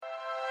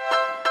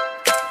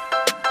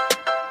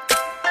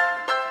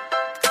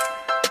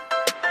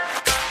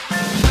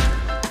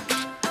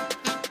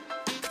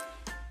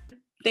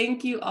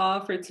Thank you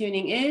all for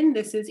tuning in.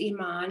 This is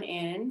Iman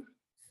and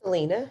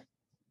Selena.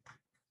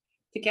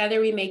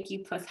 together we make you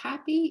plus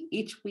happy.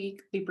 Each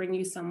week we bring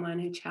you someone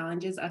who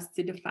challenges us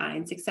to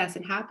define success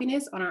and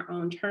happiness on our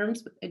own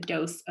terms with a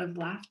dose of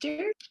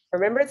laughter.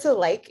 Remember to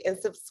like and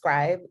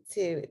subscribe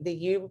to the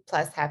You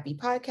Plus Happy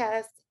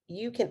podcast.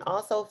 You can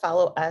also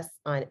follow us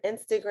on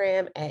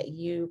Instagram at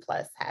You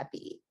Plus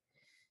Happy.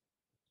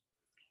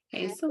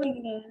 Hey,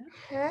 Selena.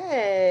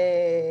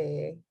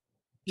 Hey.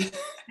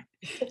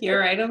 You're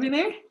right over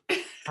there?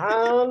 I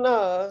don't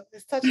know.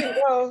 It's touch and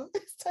go.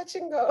 It's touch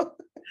and go.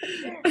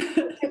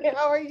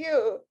 How are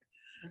you?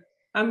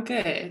 I'm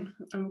good.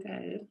 I'm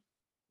good.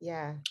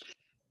 Yeah.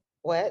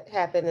 What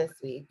happened this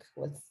week?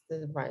 What's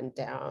the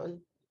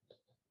rundown?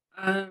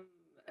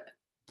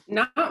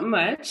 Not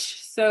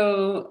much.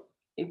 So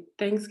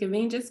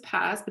Thanksgiving just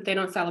passed, but they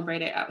don't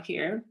celebrate it out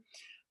here.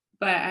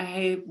 But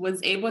I was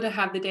able to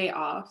have the day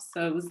off,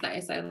 so it was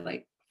nice.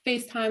 I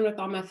FaceTime with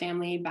all my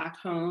family back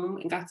home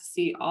and got to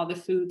see all the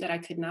food that I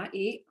could not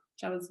eat,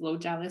 which I was a little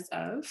jealous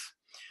of.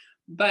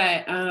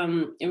 But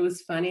it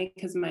was funny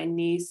because my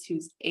niece,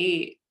 who's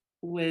 8,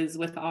 was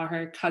with all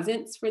her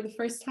cousins for the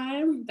first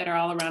time that are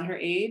all around her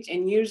age.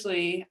 And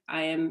usually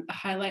I am the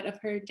highlight of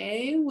her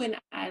day when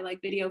I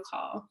video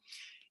call.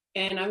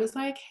 And I was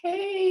like,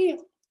 hey,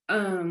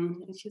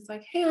 and she's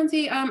like, hey,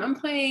 Auntie, I'm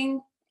playing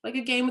a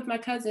game with my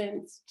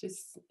cousins.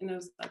 And I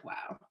was like,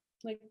 wow,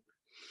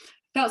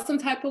 felt some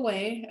type of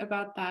way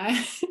about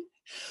that.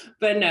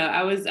 But no,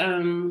 I was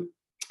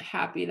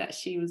happy that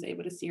she was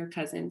able to see her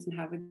cousins and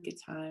have a good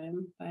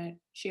time. But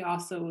she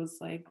also was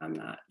like, I'm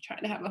not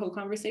trying to have a whole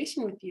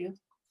conversation with you.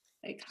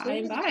 Hi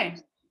and bye.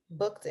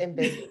 Booked and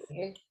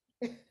busy.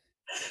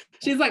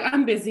 She's like,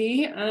 I'm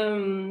busy.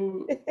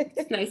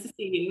 It's nice to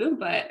see you,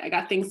 but I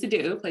got things to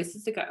do,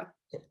 places to go.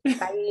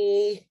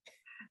 Bye.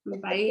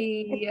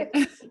 Bye.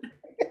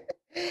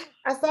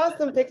 I saw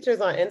some pictures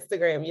on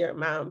Instagram your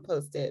mom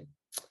posted.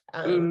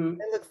 It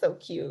looks so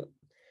cute.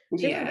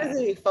 She was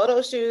busy,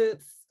 photo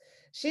shoots.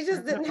 She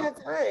just didn't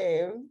have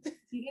time.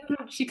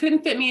 She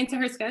couldn't fit me into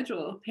her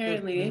schedule,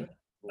 apparently.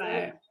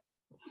 But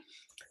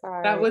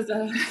that was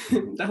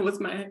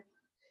my,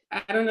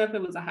 I don't know if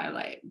it was a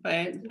highlight,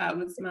 but that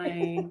was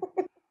my,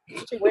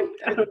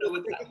 I don't know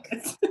what that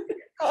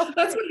was.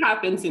 That's what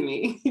happened to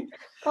me.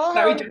 Call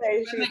her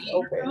today. She's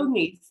open.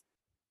 Niece.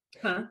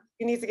 Huh?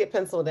 You need to get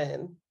penciled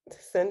in.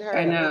 Send her.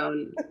 I know.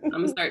 I'm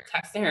gonna start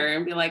texting her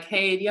and be like,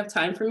 hey, do you have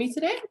time for me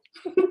today?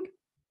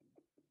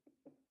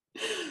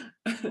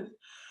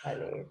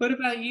 What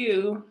about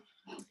you?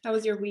 How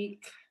was your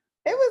week?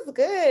 It was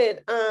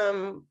good.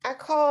 I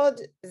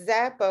called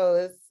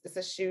Zappos. It's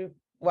a shoe.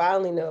 Well, I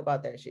only know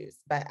about their shoes,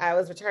 but I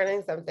was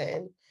returning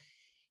something.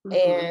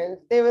 And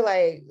they were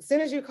like, as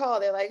soon as you call,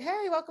 they're like,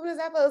 hey, welcome to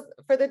Zappos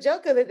for the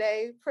joke of the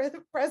day,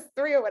 press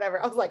 3 or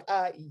whatever. I was like,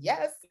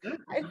 yes,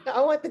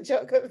 I want the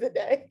joke of the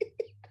day.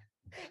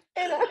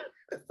 And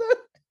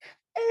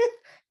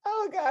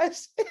oh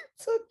gosh, it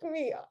took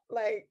me,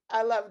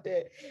 I loved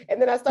it.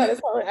 And then I started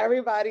telling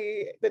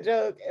everybody the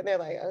joke and they're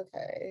like,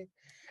 okay.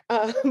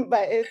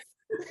 But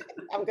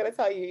I'm gonna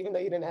tell you, even though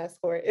you didn't ask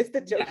for it, it's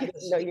the joke you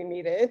didn't know you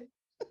needed.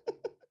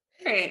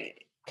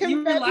 Great.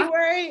 Can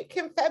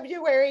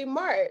February,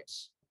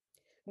 March?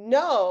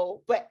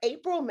 No, but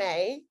April,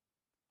 May.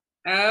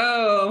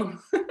 Oh.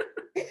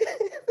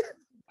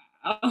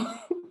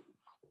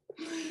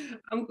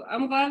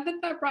 I'm glad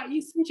that brought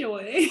you some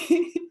joy.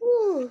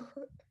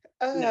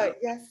 No.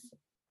 Yes.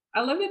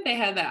 I love that they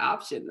had that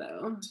option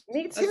though.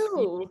 Me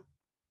too.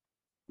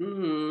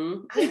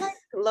 I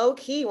low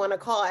key want to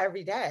call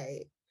every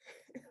day.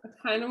 I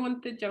kind of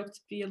want the joke to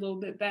be a little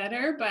bit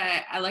better,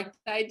 but I like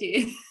the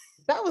idea.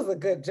 That was a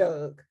good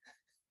joke.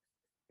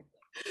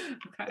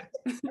 Okay.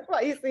 That's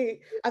why you see,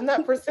 I'm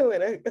not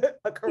pursuing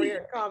a career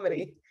in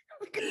comedy.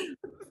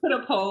 Put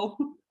a poll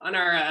on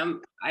our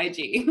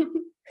IG.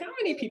 How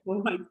many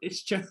people like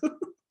this joke?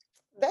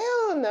 They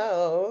don't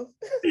know.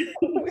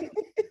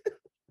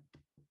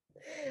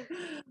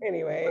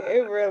 Anyway,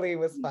 it really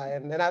was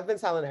fun. And I've been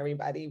telling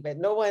everybody, but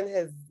no one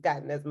has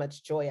gotten as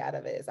much joy out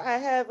of it as I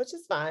have, which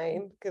is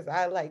fine because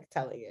I like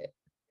telling it.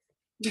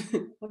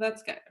 Well,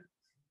 that's good.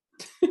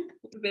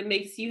 If it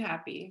makes you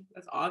happy,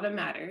 that's all that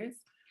matters.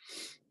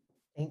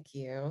 Thank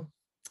you.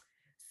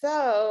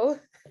 So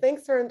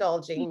thanks for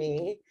indulging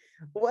me.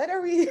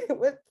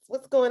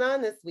 What's going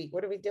on this week?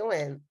 What are we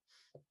doing?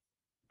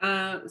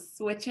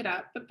 Switch it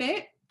up a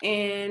bit,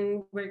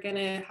 and we're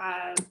gonna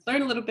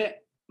learn a little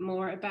bit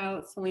more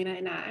about Selena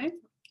and I.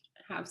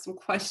 Have some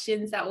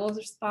questions that we'll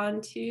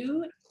respond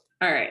to.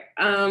 All right.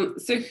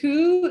 So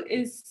who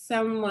is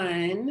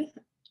someone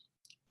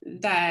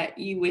that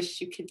you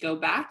wish you could go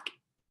back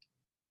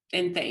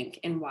and thank,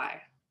 and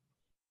why?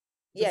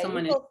 Yeah,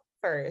 you go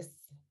first.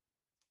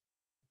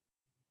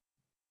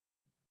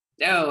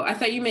 Oh, I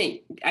thought you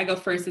meant I go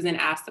first as in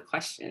ask the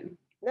question.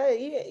 No,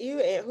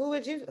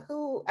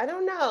 who I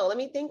don't know. Let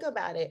me think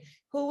about it.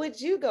 Who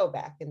would you go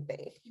back and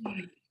thank?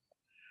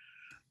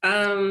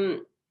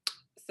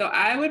 So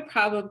I would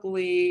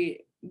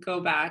probably go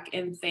back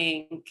and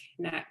thank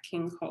Nat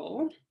King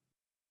Cole.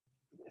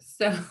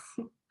 So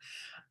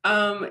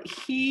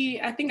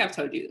I think I've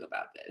told you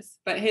about this,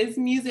 but his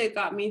music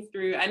got me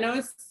through. I know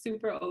it's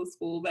super old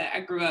school, but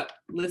I grew up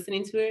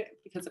listening to it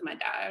because of my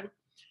dad.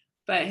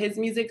 But his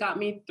music got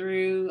me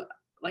through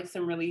like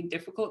some really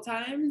difficult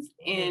times,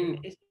 and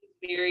it's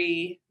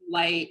very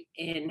light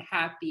and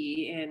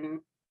happy, and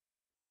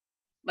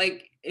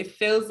like it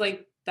feels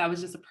like that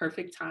was just a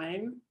perfect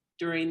time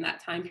during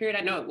that time period.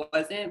 I know it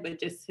wasn't, but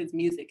just his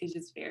music is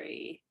just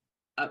very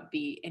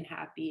upbeat and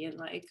happy and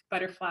like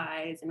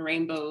butterflies and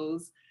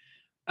rainbows.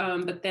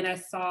 But then I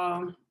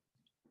saw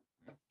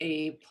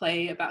a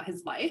play about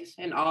his life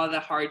and all the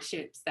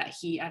hardships that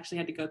he actually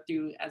had to go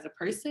through as a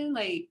person,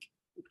 like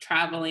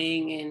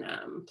traveling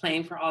and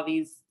playing for all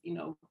these,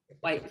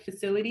 white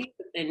facilities,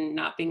 but then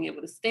not being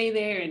able to stay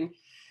there. And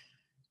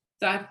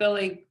so I feel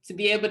like to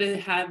be able to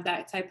have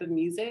that type of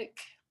music,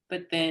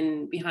 but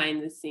then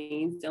behind the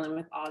scenes dealing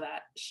with all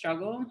that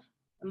struggle,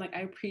 I'm like,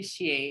 I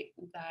appreciate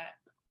that.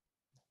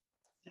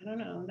 I don't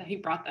know, that he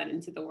brought that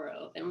into the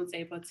world and was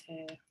able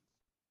to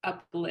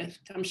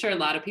uplift, I'm sure a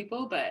lot of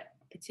people, but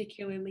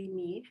particularly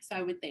me. So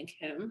I would thank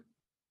him.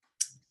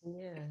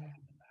 Yeah.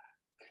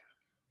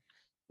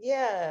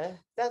 Yeah,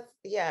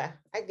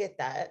 I get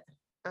that.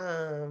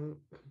 I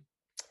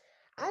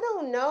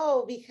don't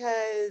know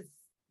because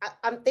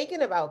I'm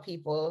thinking about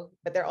people,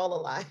 but they're all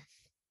alive.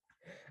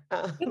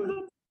 Um,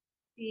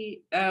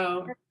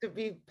 Oh, to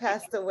be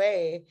passed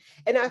away.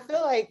 And I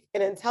feel like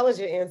an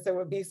intelligent answer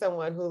would be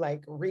someone who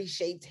like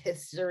reshaped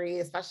history,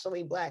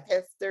 especially Black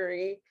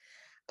history.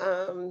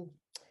 Um,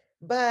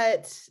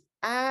 but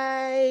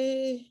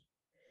I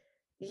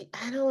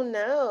I don't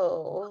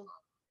know.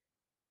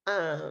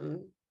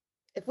 Um,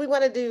 if we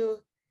want to do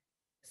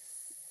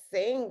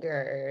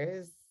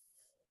singers,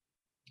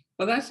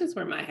 well, that's just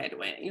where my head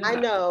went. You don't I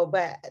have to. know,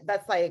 but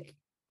that's like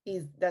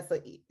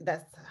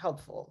that's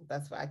helpful.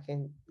 That's what I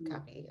can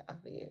copy off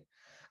of you.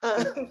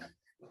 Um,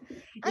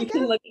 I You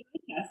can look at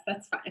my test.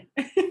 That's fine.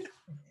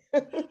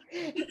 guess.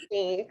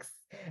 Thanks.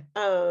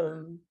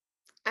 Um,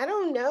 I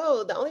don't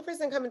know. The only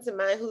person coming to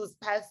mind who's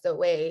passed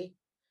away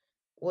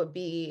would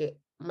be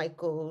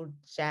Michael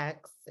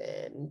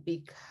Jackson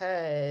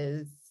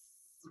because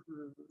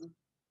Mhm.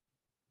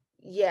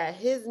 yeah,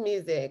 his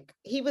music,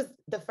 he was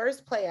the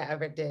first play I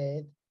ever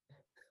did,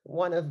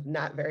 one of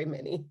not very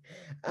many.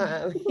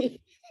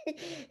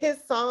 His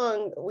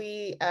song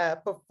we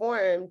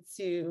performed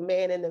to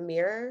Man in the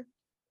Mirror.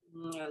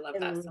 I love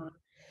that And song.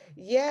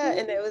 yeah,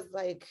 and it was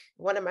like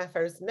one of my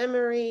first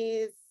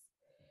memories.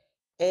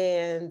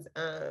 And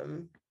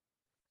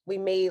we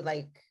made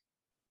like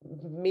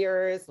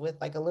mirrors with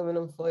like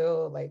aluminum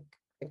foil, like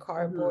and Mhm.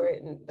 cardboard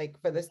and like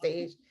for the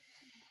stage.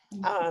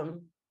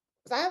 Um,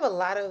 so I have a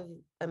lot of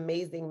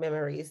amazing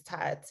memories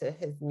tied to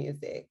his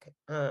music.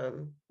 I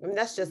mean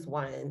that's just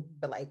one,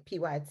 but like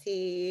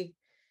PYT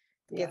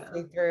gets Yeah.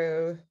 me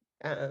through.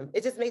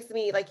 It just makes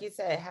me, like you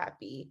said,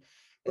 happy.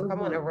 If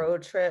I'm on a Mhm.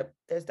 road trip,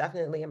 there's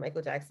definitely a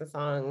Michael Jackson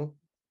song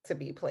to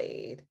be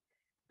played.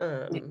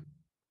 Yeah. Um,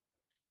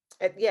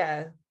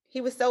 yeah,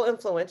 he was so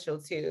influential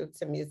too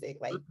to music,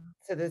 like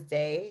to this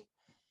day,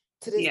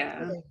 to this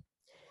Yeah. day.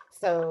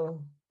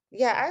 So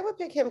yeah, I would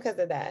pick him because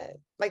of that,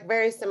 like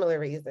very similar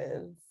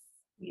reasons.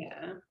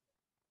 Yeah.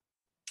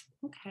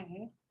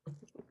 Okay.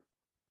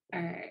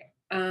 All right.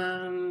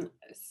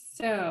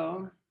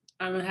 So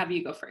I'm gonna have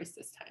you go first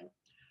this time.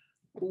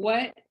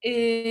 What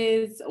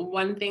is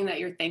one thing that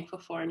you're thankful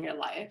for in your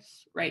life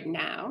right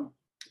now,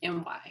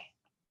 and why?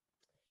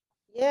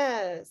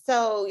 Yeah.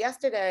 So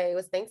yesterday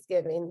was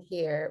Thanksgiving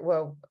here.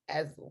 Well,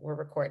 as we're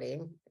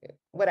recording,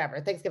 whatever,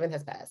 Thanksgiving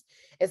has passed.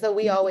 And so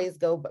we always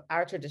go, but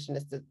our tradition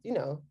is to,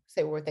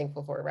 say what we're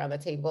thankful for around the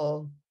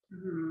table.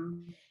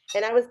 Mhm.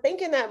 And I was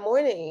thinking that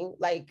morning,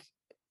 like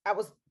I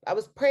was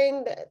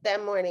praying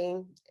that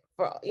morning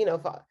for,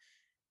 for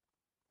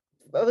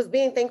I was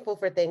being thankful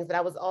for things, but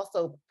I was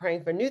also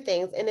praying for new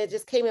things. And it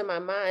just came in my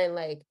mind,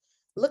 like,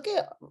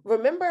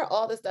 remember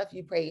all the stuff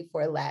you prayed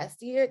for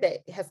last year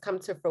that has come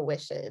to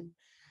fruition.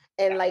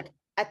 And Yeah. like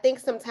I think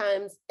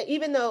sometimes,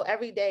 even though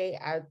every day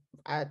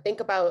I think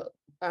about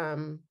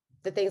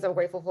the things I'm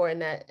grateful for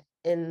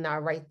and I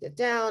write it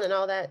down and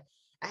all that,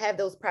 I have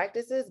those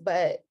practices,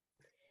 but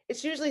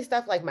it's usually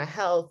stuff like my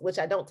health, which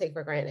I don't take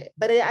for granted.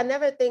 But I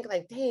never think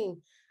like,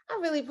 dang, I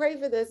really prayed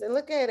for this and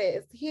look at it,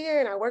 it's here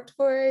and I worked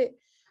for it.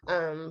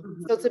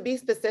 So to Mhm. be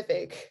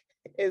specific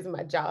is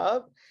my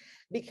job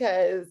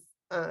because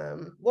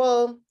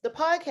well, the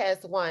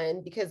podcast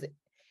one because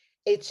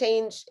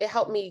it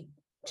helped me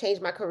change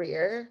my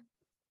career.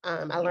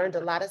 I Yeah. learned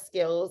a lot of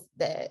skills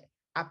that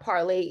I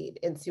parlayed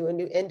into a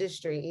new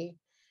industry.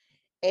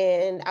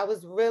 And I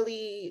was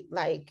really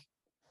like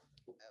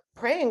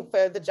praying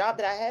for the job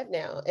that I have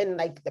now. And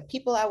like the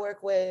people I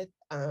work with,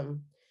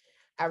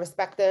 I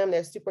respect them.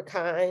 They're super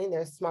kind,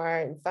 they're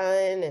smart and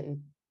fun.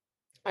 And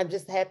I'm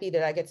just happy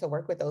that I get to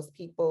work with those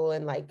people.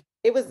 And like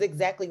it was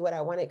exactly what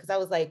I wanted. Cause I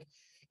was like,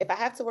 if I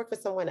have to work for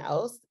someone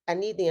else, I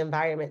need the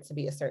environment to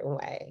be a certain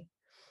way.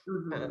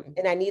 Mhm.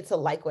 And I need to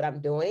like what I'm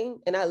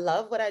doing. And I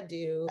love what I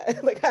do.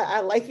 Like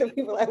I like the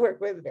people I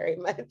work with very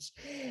much.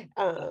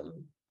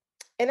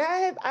 And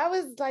I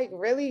was like,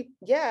 really,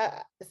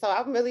 yeah. So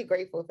I'm really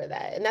grateful for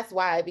that. And that's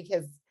why,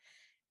 because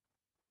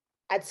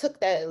I took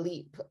that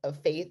leap of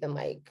faith and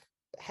like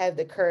had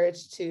the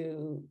courage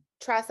to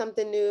try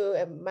something new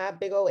at my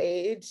big old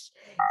age.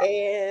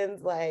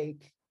 And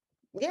like,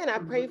 yeah, and I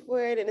prayed Mhm.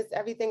 for it and it's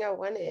everything I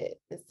wanted.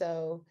 And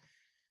so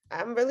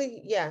I'm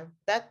really, yeah,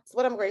 that's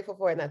what I'm grateful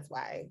for. And that's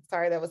why.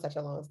 Sorry, that was such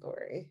a long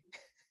story.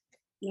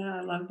 Yeah,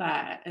 I love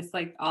that. It's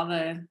like all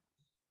the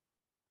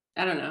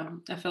I don't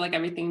know. I feel like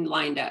everything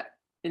lined up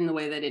in the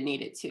way that it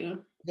needed to.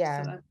 So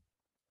Yeah. that's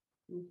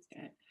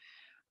good.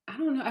 I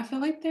don't know. I feel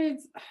like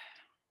there's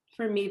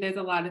for me, there's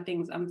a lot of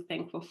things I'm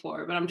thankful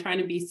for, but I'm trying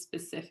to be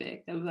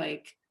specific of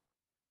like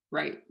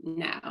right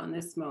now in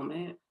this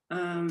moment.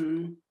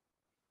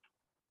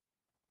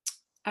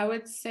 I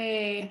would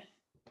say,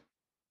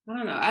 I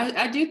don't know.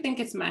 I do think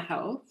it's my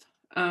health.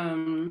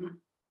 And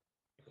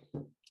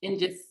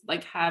just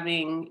like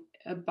having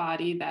a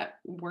body that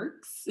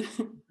works.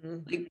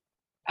 Mhm. Like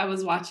I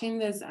was watching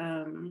this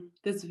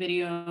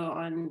video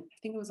on I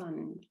think it was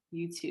on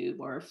YouTube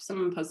or if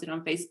someone posted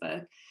on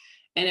Facebook,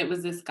 and it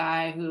was this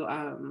guy who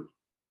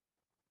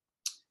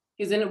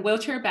he's in a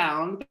wheelchair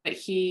bound, but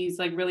he's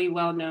like really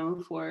well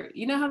known for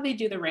you know how they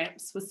do the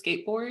ramps with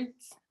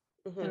skateboards?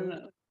 I don't Mhm.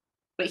 know.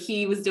 But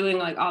he was doing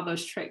like all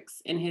those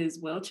tricks in his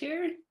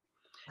wheelchair.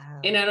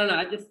 And Wow. I don't know,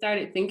 I just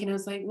started thinking, I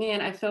was like, man,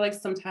 I feel like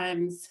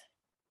sometimes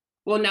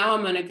well, now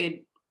I'm on a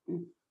good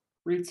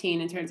routine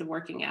in terms of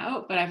working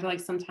out, but I feel like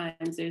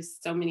sometimes there's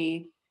so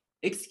many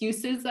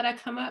excuses that I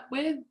come up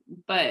with,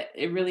 but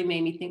it really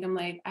made me think I'm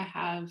like, I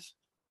have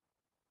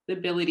the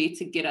ability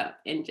to get up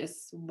and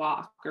just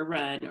walk or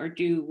run or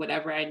do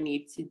whatever I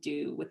need to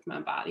do with my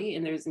body,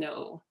 and there's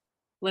no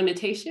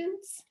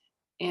limitations.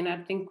 And I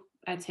think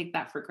I take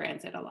that for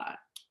granted a lot.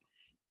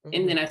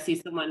 And Mhm. then I see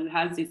someone who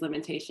has these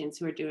limitations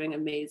who are doing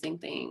amazing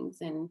things,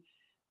 and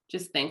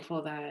just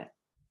thankful that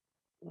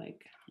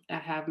like I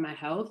have my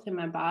health in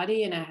my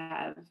body and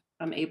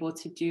I'm able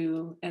to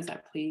do as I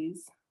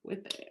please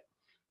with it.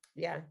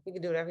 Yeah, you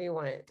can do whatever you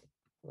want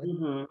with,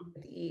 Hmm.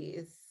 with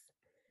ease. It's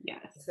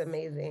Yes,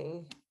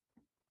 amazing.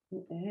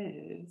 it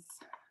is.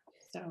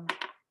 So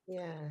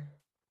Yeah.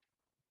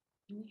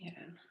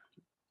 yeah.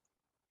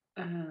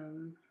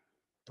 Um,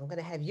 I'm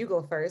gonna have you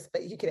go first,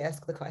 but you can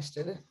ask the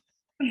question.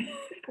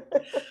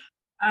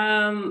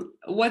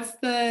 what's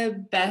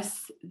the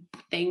best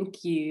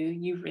thank you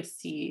you've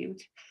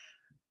received?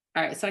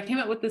 All right, so I came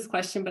up with this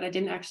question, but I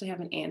didn't actually have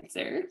an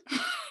answer.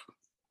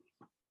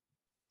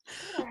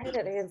 Oh, I had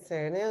an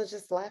answer and it was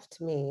just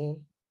left me.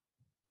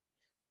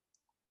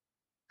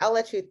 I'll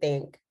let you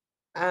think.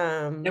 Yep.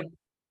 Um,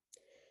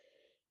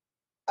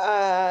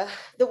 uh,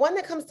 the one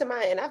that comes to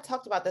mind, and I've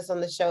talked about this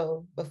on the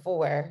show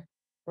before,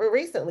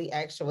 recently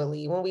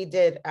actually, when we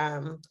did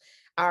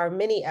our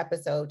mini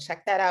episode.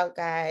 Check that out,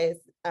 guys,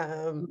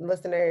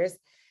 listeners.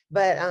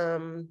 But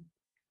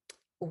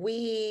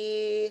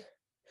we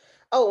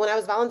when I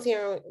was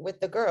volunteering with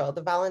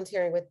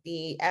volunteering with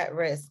the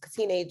at-risk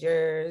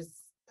teenagers,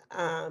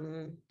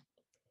 um,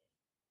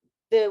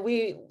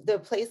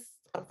 the place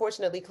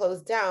unfortunately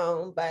closed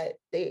down, but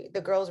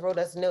the girls wrote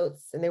us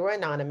notes and they were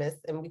anonymous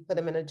and we put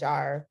them in a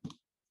jar.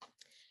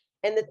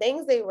 And the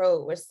things they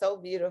wrote were so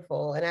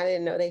beautiful, and I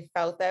didn't know they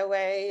felt that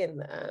way.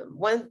 And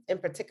one in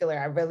particular,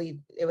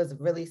 it was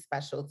really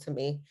special to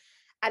me.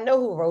 I know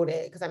who wrote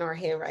it because I know her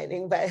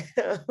handwriting, but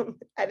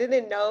I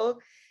didn't know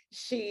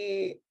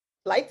she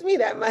liked me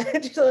that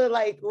much. So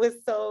like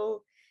was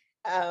so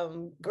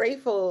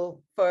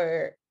grateful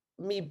for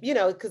me,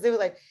 because they were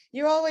like,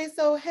 "You're always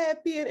so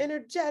happy and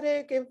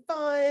energetic and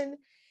fun."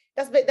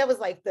 That was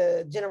like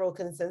the general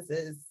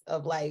consensus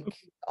of like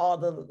all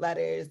the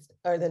letters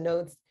or the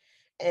notes.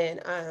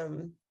 And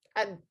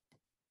I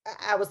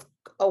I was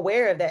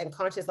aware of that and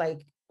conscious,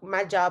 like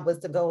my job was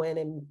to go in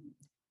and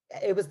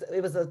it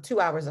was a 2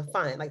 hours of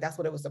fun. Like that's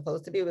what it was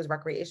supposed to be. It was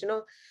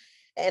recreational.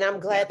 And I'm Yeah.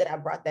 glad that I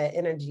brought that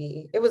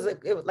energy. It was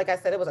like I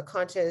said, it was a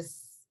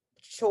conscious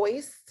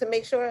choice to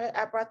make sure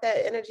I brought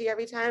that energy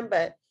every time,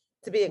 but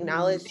to be Mhm.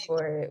 acknowledged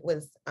for it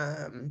was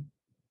and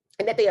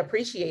that they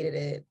appreciated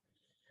it,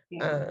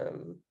 Yeah.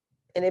 um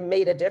and it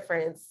made a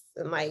difference.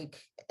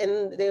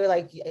 And they were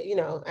like,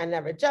 I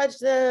never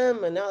judged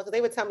them, and all, 'cause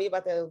they would tell me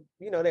about their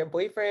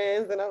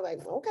boyfriends, and I'm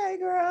like, okay,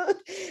 girl.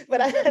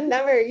 But I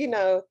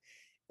never,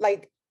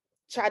 like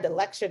tried to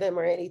lecture them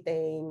or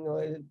anything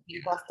or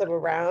boss them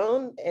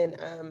around.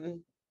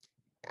 And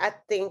I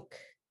think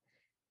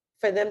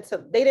for them to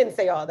they didn't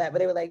say all that, but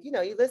they were like, you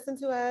listen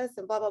to us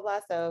and blah blah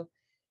blah. So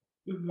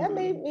that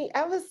made Mhm. me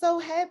I was so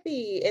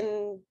happy.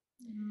 And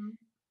Mhm.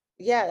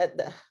 yeah,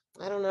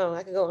 I don't know.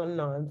 I could go on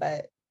and on,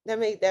 but that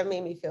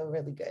made me feel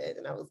really good,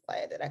 and I was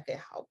glad that I could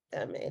help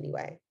them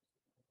anyway.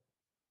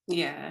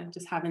 Yeah,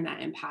 just having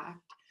that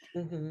impact.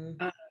 Hmm.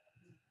 Uh,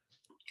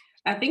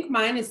 I think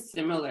mine is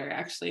similar,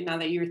 actually, now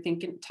that you're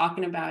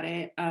talking about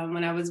it.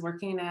 When I was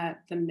working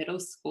at the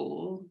middle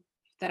school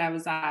that I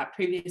was at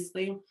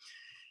previously,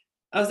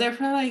 I was there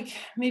for like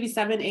maybe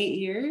 7, 8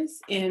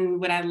 years. And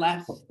when I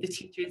left, the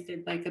teachers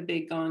did like a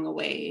big going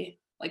away,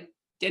 like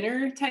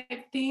dinner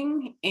type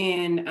thing.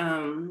 And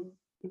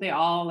they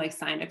all like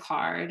signed a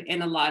card,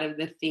 and a lot of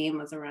the theme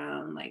was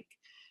around like,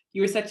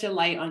 you were such a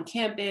light on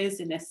campus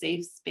and a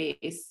safe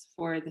space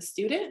for the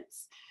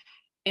students.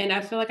 And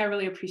I feel like I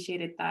really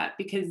appreciated that,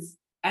 because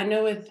I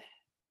know with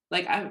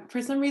like,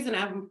 for some reason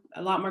I'm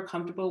a lot more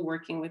comfortable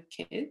working with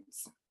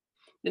kids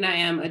than I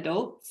am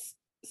adults.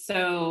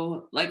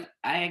 So like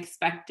I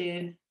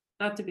expected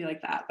not to be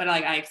like that, but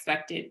like I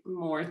expected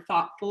more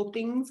thoughtful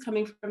things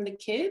coming from the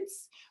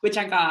kids, which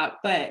I got.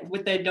 But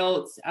with the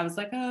adults, I was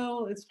like,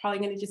 oh, it's probably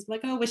gonna just be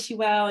like, oh, wish you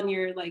well in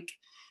your like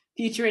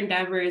future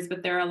endeavors.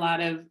 But there are a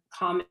lot of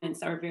comments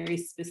that are very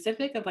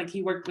specific of like,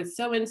 he worked with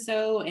so and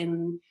so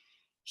and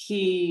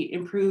he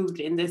improved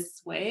in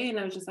this way. And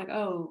I was just like,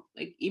 oh,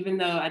 like even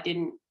though I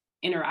didn't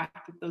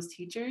interact with those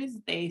teachers,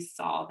 they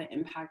saw the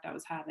impact I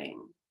was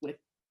having with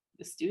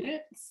the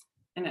students.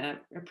 And I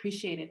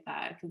appreciated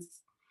that, because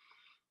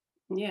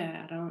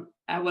yeah,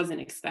 I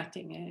wasn't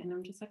expecting it. And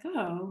I'm just like,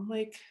 oh,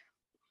 like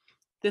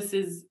this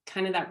is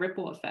kind of that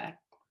ripple effect.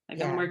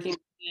 Like I'm Yeah. working with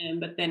them,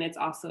 but then it's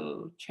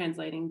also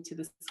translating to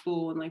the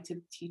school and like to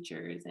the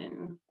teachers.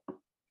 And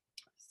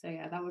so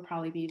yeah, that would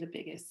probably be the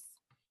biggest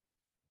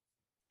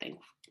thing,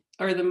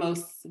 or the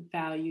most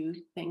valued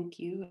thank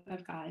you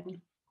I've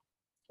gotten.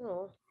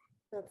 Oh,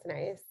 that's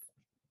nice.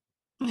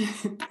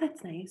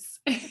 That's nice.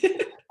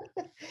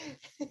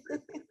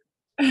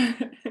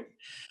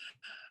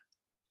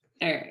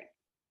 All right.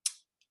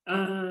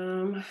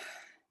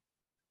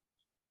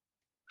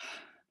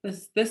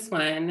 This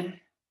one,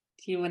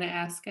 do you want to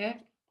ask it?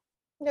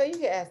 No, you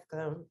can ask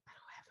them.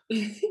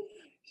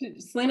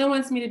 Selena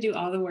wants me to do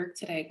all the work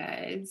today,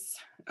 guys.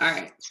 All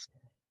right.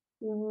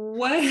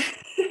 What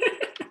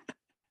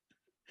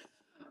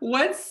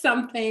what's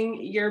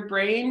something your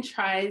brain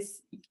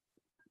tries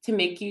to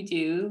make you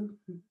do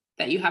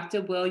that you have to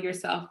will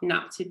yourself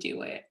not to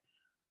do it?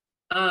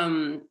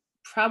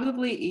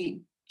 Probably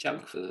eat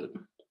junk food.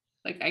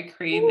 Like I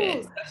crave it, Ooh,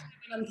 especially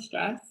when I'm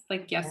stressed.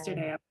 Like yeah.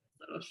 yesterday, I was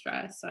a little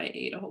stressed, so I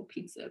ate a whole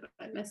pizza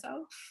by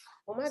myself.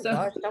 Oh my So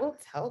gosh, don't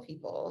tell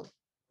people.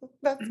 I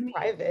That's mean,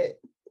 private.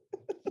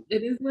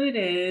 it is what it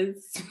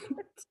is.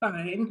 It's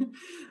fine.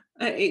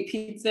 I ate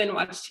pizza and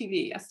watched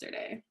TV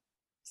yesterday.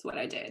 That's what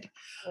I did.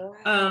 Wow.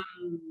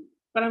 Um,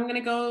 but I'm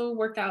gonna go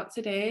work out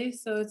today,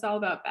 so it's all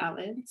about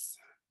balance.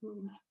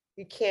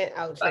 You can't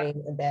But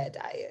outtrain a bad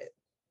diet.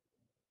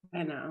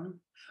 I know,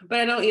 but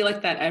I don't eat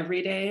like that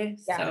every day,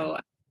 Yeah, so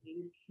I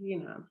think, you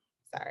know,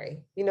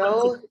 sorry.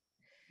 once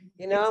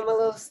a I'm a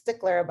little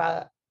stickler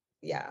about,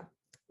 yeah.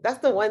 That's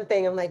the one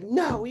thing I'm like,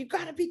 no, you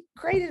gotta be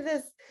great at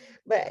this.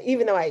 But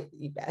even though I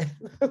eat bad.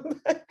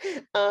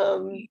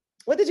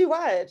 What did you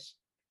watch?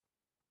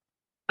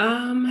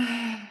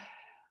 um,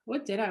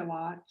 what did I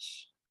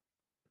watch?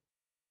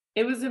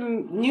 It was a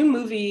new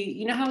movie.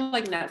 You know how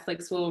like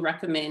Netflix will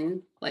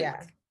recommend like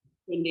Yeah.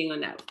 trending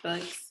on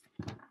Netflix?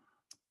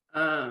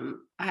 I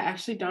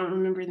actually don't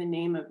remember the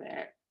name of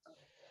it,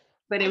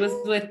 but it was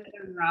Oh, with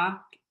The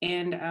Rock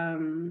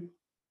and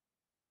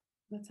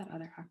what's that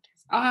other actor?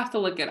 I'll have to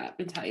look it up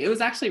and tell you. It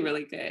was actually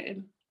really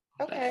good.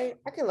 But okay.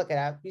 I can look it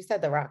up. You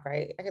said The Rock,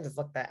 right? I can just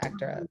look that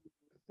actor up.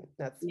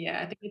 That's yeah,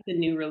 I think it's a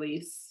new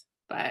release.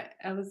 But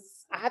I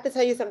have to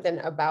tell you something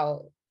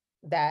about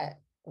that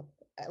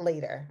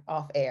later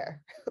off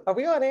air. Are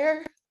we on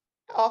air?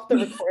 Off the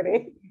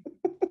recording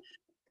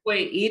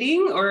wait,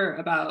 eating or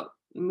about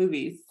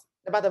movies?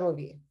 about the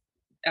movie.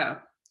 Oh,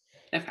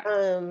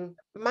 okay.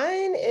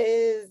 Mine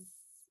is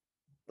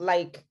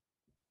like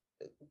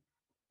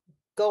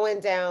going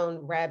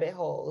down rabbit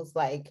holes.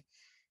 Like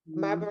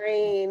my Mhm.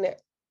 brain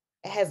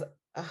has,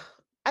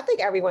 I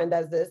think everyone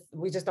does this.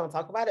 We just don't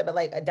talk about it, but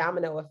like a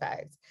domino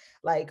effect.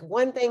 Like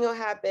one thing will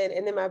happen,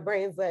 and then my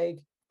brain's like,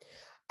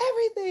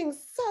 everything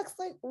sucks.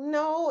 Like,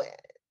 no.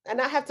 And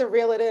I have to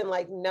reel it in,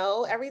 like,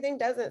 no, everything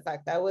doesn't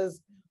suck. That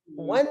was Mhm.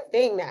 one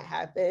thing that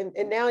happened.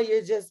 And now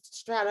you're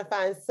just trying to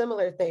find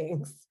similar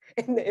things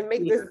and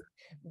Yeah.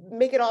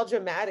 make it all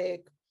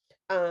dramatic.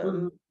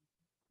 Mhm.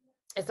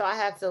 And so I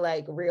have to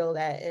like reel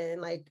that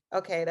in, like,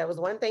 okay, that was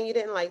one thing you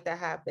didn't like that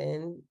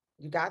happened.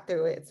 You got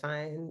through it, it's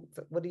fine.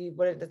 So what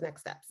are the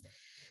next steps?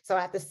 So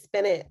I have to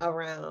spin it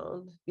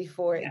around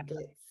before Yeah. it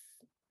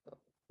gets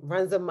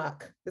runs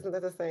amok. Isn't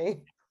that the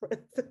saying?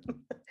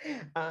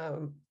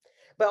 um,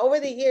 but over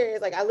the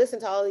years, like I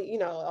listened to all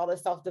the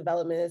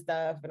self-development and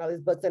stuff and all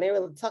these books, and they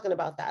were talking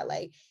about that.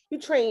 Like you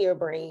train your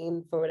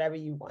brain for whatever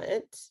you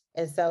want.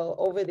 And so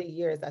over the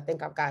years, I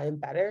think I've gotten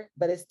better,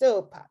 but it's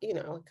still,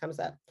 it comes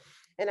up.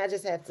 And I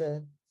just have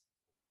to,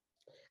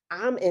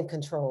 I'm in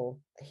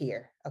control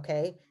here,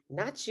 okay?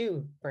 Not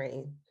you,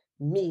 brain,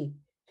 me.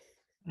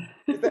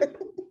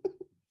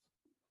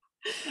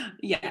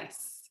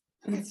 Yes.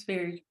 It's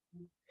very,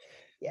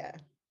 Yeah.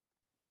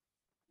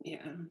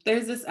 yeah.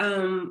 There's this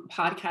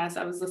podcast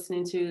I was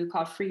listening to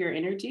called Free Your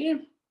Energy.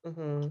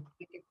 Hmm.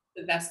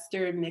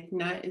 Sylvester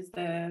McNutt is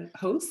the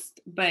host,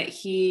 but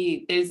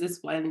there's this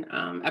one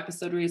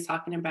episode where he's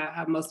talking about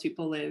how most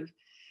people live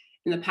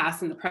in the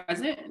past and the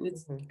present, and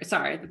it's Hmm.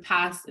 sorry, the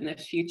past and the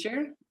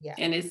future, Yeah.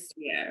 and it's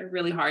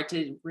really hard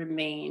to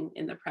remain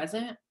in the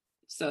present.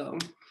 So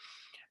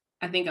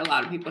I think a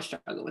lot of people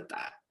struggle with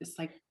that. It's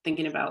like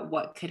thinking about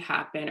what could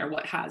happen or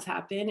what has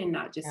happened and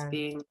not just Yeah.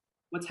 being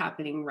what's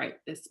happening right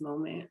this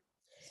moment.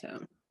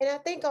 So, And I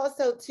think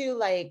also too,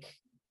 like,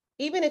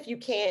 even if you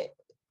can't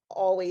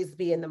always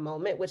be in the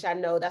moment, which I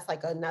know that's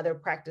like another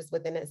practice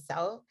within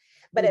itself,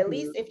 but at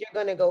least mhm, if you're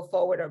going to go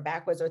forward or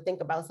backwards or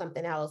think about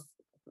something else,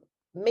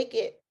 make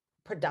it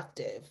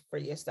productive for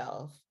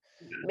yourself.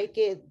 yeah, Make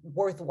it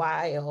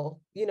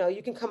worthwhile.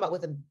 You can come up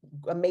with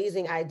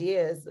amazing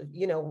ideas.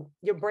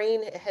 Your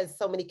brain has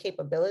so many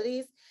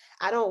capabilities.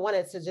 I don't want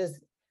it to just,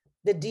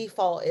 the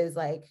default is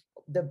like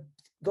the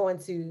going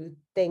to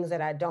things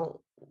that I don't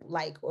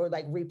like, or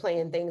like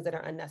replaying things that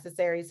are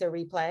unnecessary to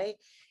replay.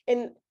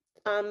 And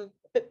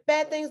but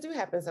bad things do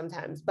happen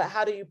sometimes, but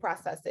how do you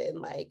process it, and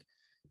like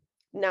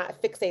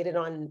not fixated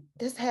on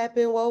this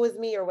happened, woe is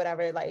me, or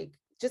whatever. Like,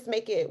 just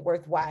make it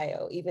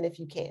worthwhile, even if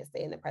you can't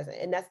stay in the present.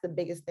 And that's the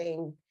biggest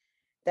thing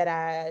that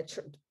I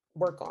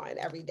work on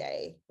every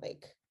day.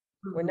 Like,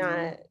 we're mhm,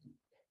 not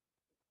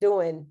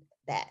doing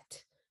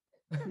that.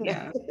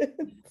 yeah.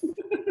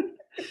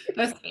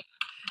 That's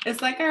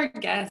it's like our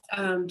guest,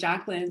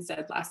 Jacqueline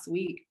said last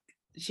week.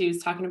 She was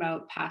talking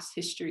about past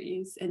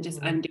histories and just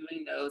Mhm,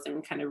 undoing those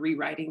and kind of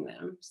rewriting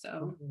them.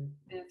 So mhm.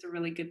 it's a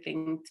really good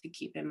thing to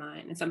keep in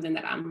mind. It's something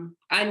that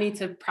I need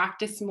to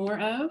practice more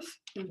of.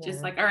 Just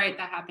Yeah, like, all right,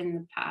 that happened in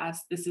the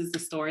past. This is the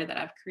story that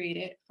I've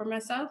created for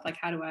myself. Like,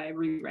 how do I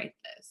rewrite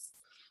this?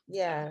 So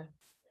yeah.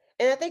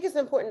 And I think it's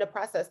important to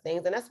process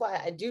things. And that's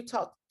why I do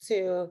talk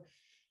to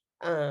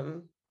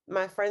um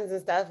my friends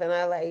and stuff, and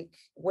I like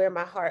wear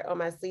my heart on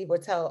my sleeve or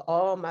tell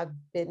all my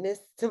business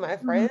to my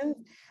mhm. friends.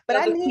 But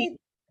Spill I the tea, need,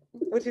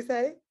 what you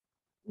say?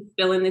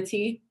 spilling the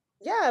tea.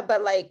 Yeah,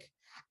 but like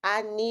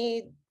I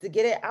need to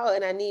get it out,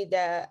 and I need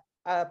that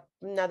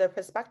another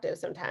perspective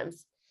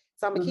sometimes.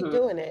 So I'm gonna keep Mhm.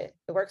 doing it.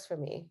 It works for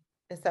me.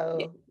 And Yeah.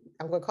 so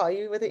I'm gonna call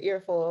you with an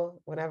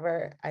earful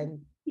whenever I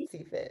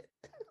see fit.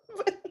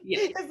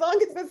 Yeah. As long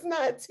as it's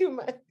not too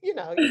much, you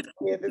tell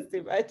me if it's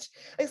too much.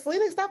 Like,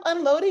 Selena, stop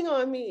unloading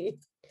on me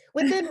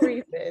within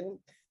reason.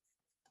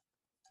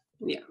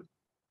 Yeah.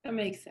 That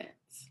makes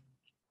sense.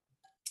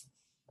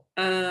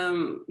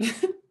 Um,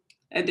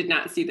 I did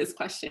not see this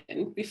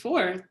question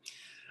before.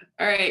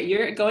 All right,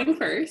 you're going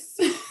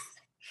first.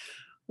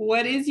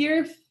 What is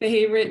your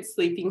favorite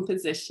sleeping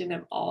position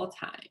of all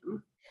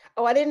time?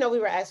 Oh, I didn't know we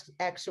were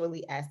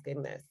actually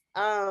asking this.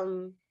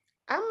 I'm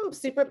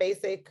super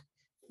basic,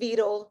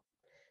 fetal,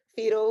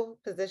 fetal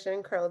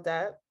position, curled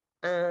up.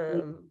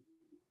 Um,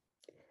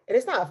 and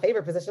it's not a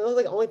favorite position. It's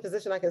like the only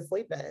position I can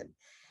sleep in.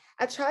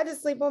 I tried to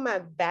sleep on my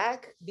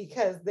back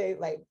because they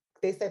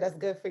say that's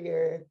good for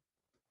your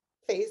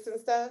face and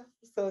stuff,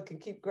 so it can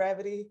keep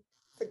gravity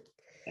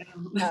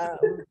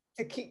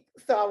to keep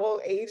so I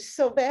won't age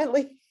so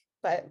badly.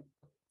 But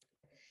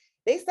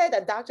they said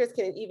that doctors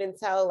can even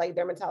tell, like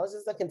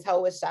dermatologists can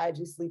tell which side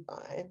you sleep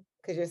on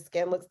because your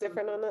skin looks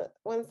different on the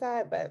one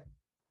side. But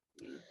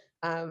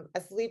I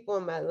sleep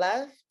on my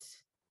left,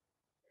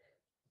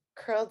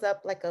 curled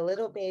up like a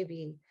little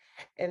baby,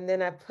 and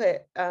then I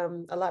put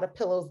a lot of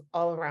pillows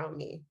all around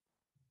me.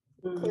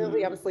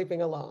 Clearly, I'm Mhm.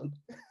 sleeping alone.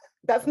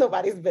 That's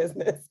nobody's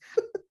business.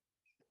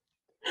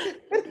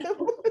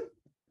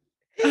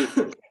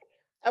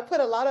 I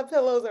put a lot of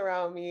pillows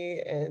around me,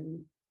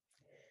 and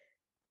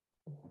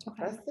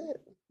Okay. that's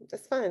it.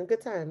 It's fun,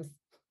 good times.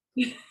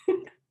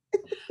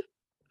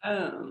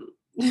 Um,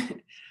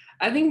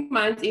 I think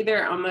mine's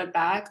either on my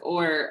back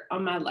or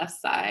on my left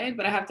side,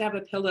 but I have to have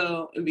a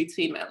pillow in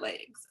between my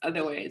legs.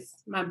 Otherwise,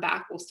 my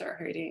back will start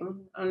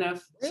hurting. I don't know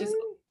if it's just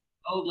Really?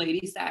 old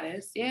lady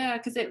status. Yeah,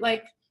 because it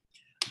like,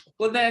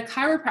 well, the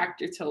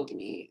chiropractor told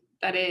me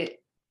that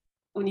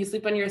when you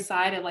sleep on your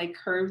side, it like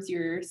curves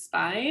your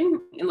spine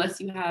unless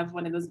you have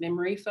one of those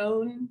memory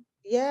foam.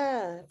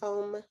 Yeah,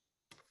 foam.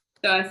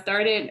 So I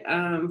started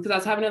because I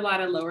was having a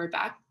lot of lower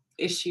back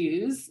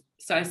issues.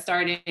 So I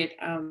started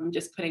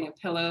just putting a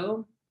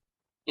pillow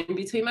in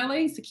between my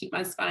legs to keep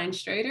my spine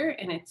straighter,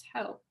 and it's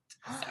helped.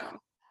 So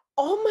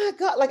Oh my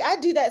God. Like, I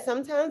do that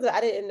sometimes, but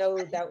I didn't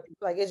know that,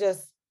 like, it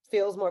just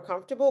feels more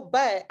comfortable.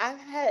 But I've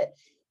had,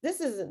 this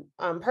isn't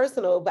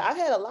personal, but I've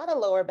had a lot of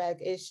lower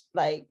back ish,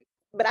 like,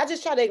 but I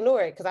just try to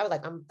ignore it because I was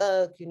like, I'm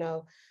thug,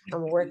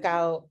 I'm a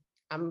workout,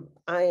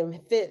 I am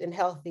fit and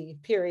healthy,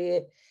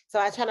 period. So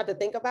I try not to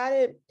think about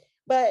it.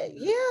 But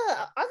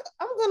yeah,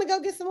 I'm gonna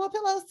go get some more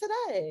pillows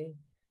today.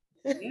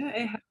 yeah,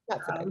 it helps.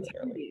 Not today, I'm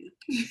telling literally.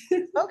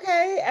 you.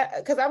 Okay,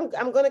 because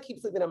I'm gonna keep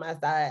sleeping on my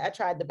side. I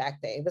tried the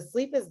back thing, but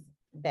sleep is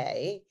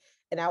day,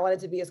 and I want it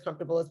to be as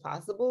comfortable as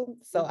possible.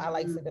 So I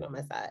like Mhm. sleeping on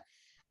my side.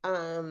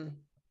 Um,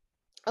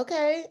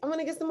 okay, I'm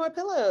gonna get some more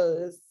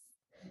pillows.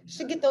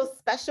 Should get those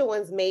special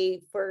ones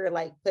made for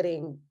like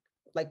putting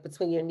like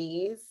between your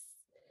knees.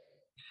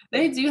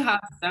 They Like, do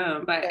have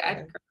some, but yeah.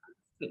 I'd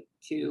put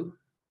two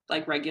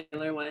like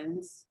regular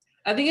ones.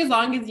 I think as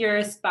long as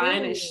your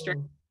spine is straight,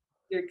 Ooh,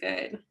 you're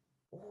good.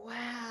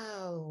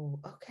 wow.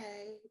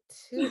 Okay,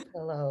 two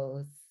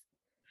pillows.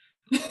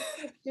 Where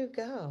did you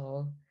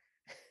go?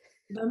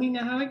 Let me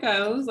know how it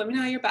goes. Let me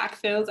know how your back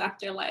feels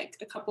after like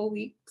a couple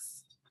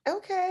weeks.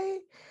 Okay.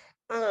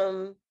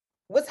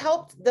 What's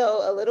helped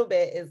though a little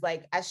bit is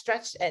like I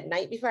stretch at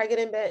night before I get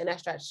in bed, and I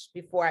stretch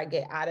before I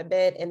get out of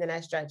bed, and then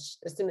I stretch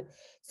as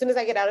soon as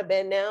I get out of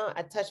bed. Now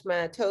I touch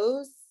my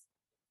toes,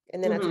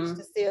 and then I touch Mm-hmm.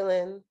 the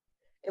ceiling,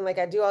 and like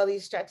I do all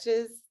these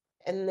stretches,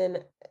 and then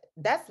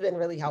that's been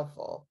really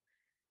helpful.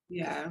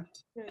 Yeah.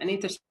 I Yeah.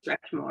 need to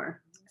stretch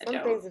more. I Some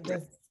don't. things are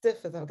just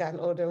stiff as I've gotten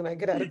older when I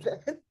get out of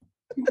bed.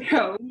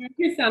 Bro,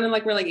 you're sounding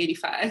like we're like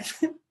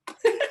 85.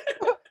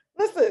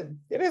 Listen,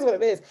 it is what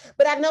it is.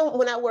 But I know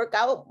when I work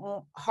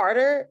out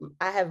harder,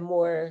 I have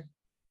more,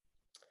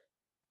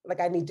 like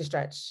I need to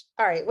stretch.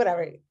 All right,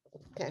 whatever.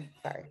 Okay,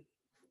 sorry.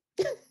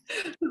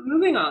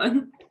 Moving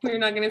on. We're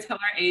not going to tell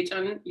our age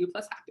on You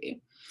Plus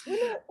Happy.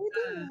 We're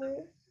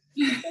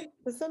doing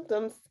the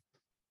symptoms.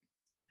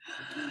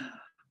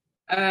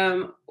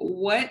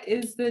 What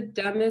is the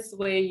dumbest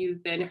way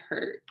you've been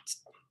hurt?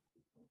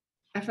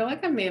 I feel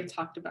like I may have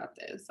talked about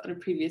this on a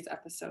previous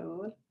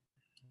episode.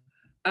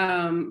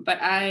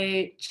 But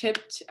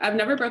I've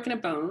never broken a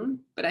bone,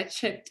 but I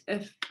chipped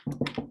a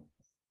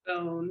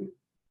bone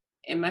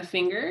in my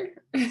finger.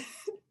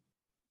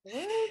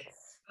 What?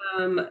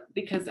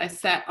 Because I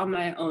sat on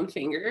my own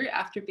finger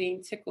after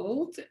being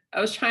tickled.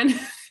 I was trying to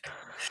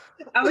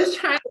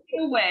get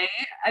away.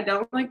 I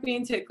don't like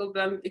being tickled,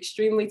 but I'm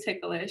extremely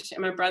ticklish.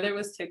 And my brother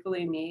was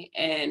tickling me,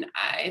 and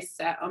I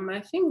sat on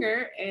my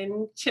finger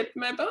and chipped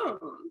my bone.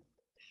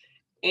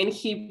 And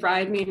he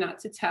bribed me not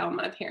to tell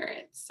my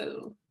parents.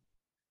 So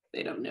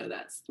they don't know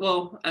that's,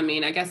 well, I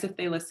mean, I guess if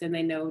they listen,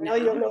 they know Now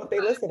you don't now. know if they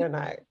listen or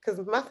not.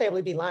 Because my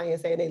family be lying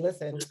saying they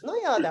listen. No,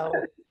 y'all don't.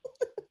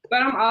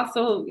 But I'm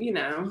also,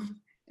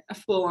 a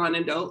full-on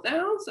adult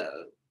now. So,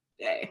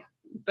 hey.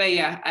 But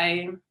yeah,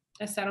 I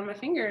sat on my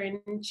finger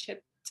and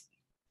chipped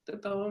the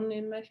bone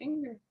in my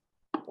finger.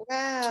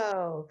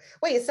 Wow.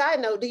 Wait, side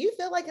note, do you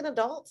feel like an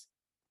adult?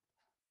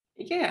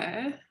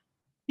 Yeah.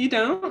 You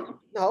don't?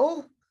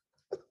 No.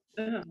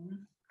 Oh.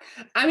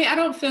 I mean, I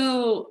don't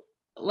feel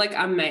like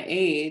I'm my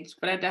age,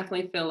 but I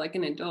definitely feel like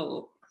an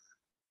adult.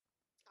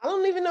 I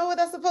don't even know what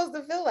that's supposed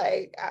to feel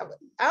like.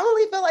 I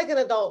only feel like an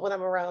adult when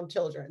I'm around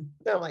children.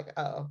 Then I'm like,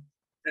 oh,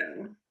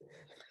 Yeah.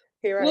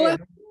 here I Well,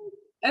 am.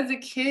 as a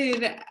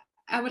kid,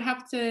 I would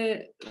have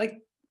to like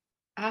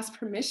ask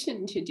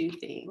permission to do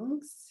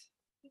things.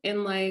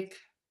 And like,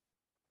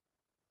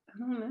 I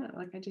don't know,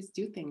 like I just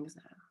do things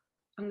now.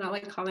 I'm not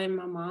like calling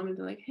my mom and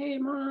be like, hey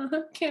mom,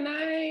 can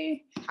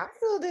I? I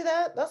still do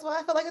that. That's why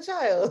I feel like a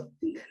child.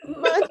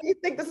 Mom, do you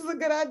think this is a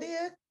good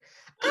idea?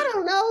 I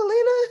don't know,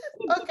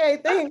 Lena.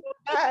 Okay, thanks.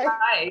 Bye.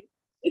 Right.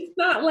 It's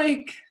not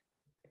like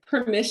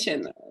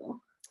permission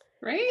though,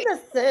 right? In a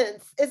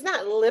sense, it's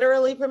not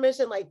literally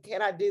permission, like,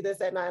 can I do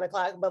this at 9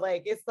 o'clock? But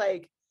like, it's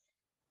like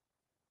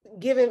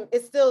given,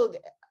 it's still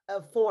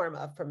a form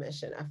of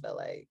permission, I feel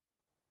like.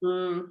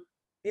 Mm,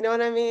 You know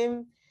what I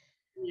mean?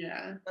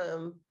 yeah.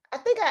 I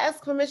think I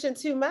asked permission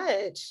too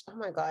much. Oh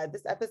my God,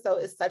 this episode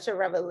is such a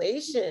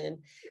revelation.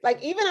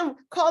 Like, even I'm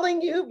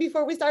calling you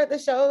before we started the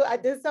show, I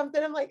did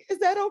something. I'm like, is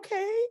that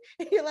okay?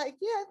 And you're like,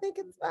 yeah, I think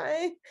it's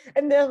fine.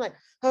 And then I'm like,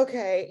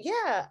 okay,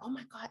 yeah. Oh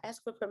my God,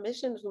 ask for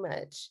permission too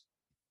much.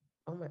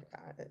 Oh my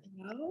God.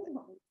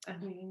 No, I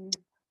mean,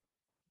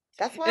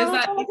 That's why I is don't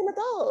that feel like an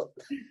adult.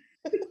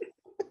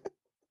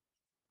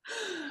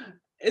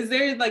 is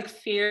there like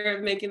fear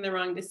of making the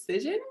wrong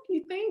decision,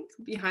 you think,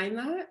 behind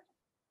that?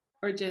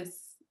 Or just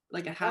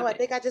like a Oh, I habit?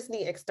 think I just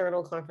need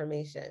external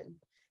confirmation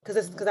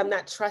because I'm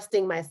not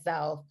trusting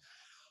myself.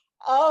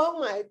 Oh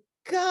my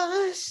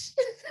gosh.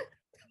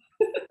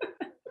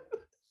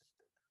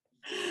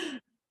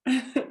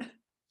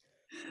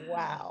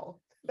 Wow.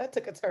 That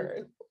took a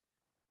turn.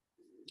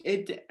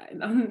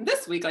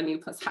 This week on You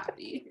Plus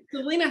Happy,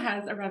 Selena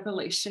has a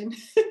revelation.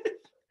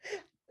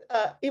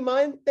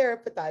 Iman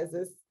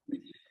therapeutizes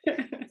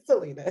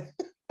Selena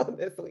on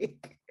this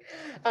week.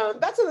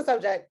 Back to the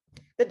subject.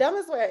 The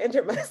dumbest way I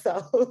injured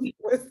myself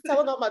was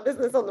telling all my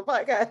business on the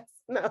podcast.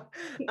 No.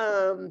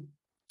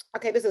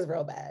 Okay, this is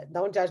real bad.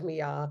 Don't judge me,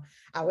 y'all.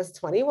 I was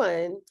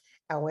 21.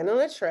 I went on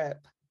a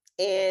trip,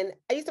 and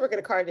I used to work at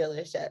a car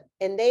dealership,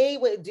 and they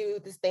would do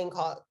this thing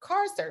called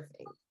car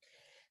surfing.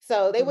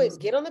 So they would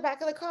get on the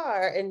back of the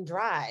car and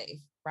drive,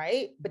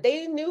 right? But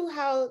they knew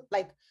how,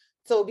 like,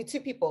 so it'd be two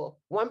people.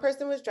 One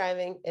person was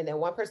driving, and then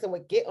one person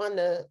would get on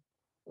the,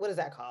 what is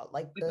that called?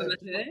 Like Like on the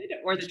hood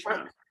or the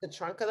trunk? the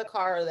trunk of the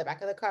car or the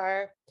back of the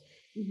car.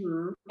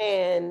 Mm-hmm.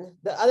 And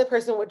the other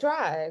person would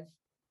drive.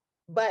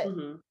 But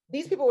Mm-hmm.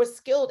 these people were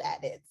skilled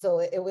at it. So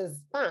it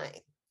was fine.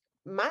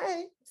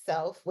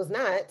 Myself was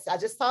not. I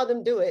just saw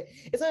them do it.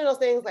 It's one of those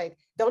things like,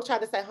 don't try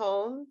this at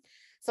home.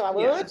 So I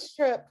went on a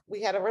trip.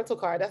 We had a rental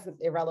car. That's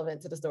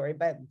irrelevant to the story,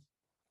 but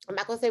I'm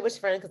not going to say which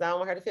friend because I don't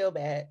want her to feel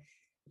bad.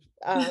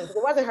 It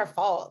wasn't her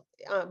fault,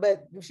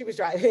 but she was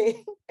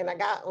driving and I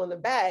got on the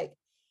back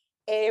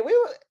and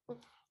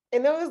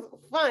and it was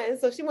fun.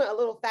 So she went a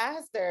little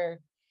faster.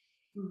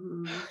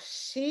 Mm-hmm.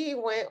 She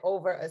went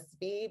over a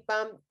speed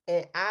bump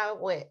and I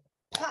went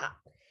pop,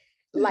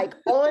 like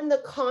on the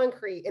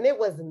concrete, and it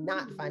was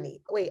not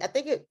funny. Wait, I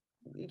think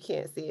you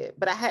can't see it,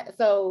 but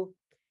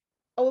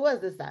Oh, it was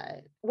this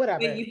side. Wait,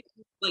 Whatever. you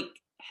like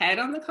head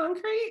on the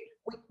concrete?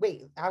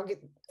 Wait, I'll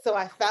get. So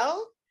I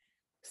fell,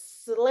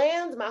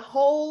 slammed my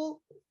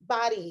whole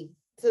body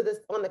to this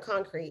on the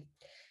concrete.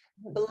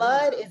 Oh God.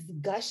 Blood is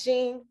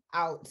gushing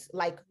out,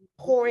 like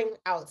pouring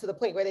out to the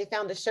point where they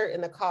found a shirt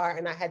in the car,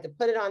 and I had to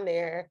put it on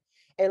there.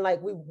 And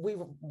like we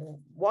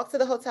walked to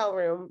the hotel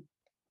room.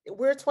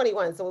 We're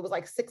 21, so it was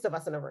like 6 of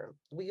us in a room.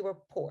 We were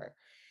poor.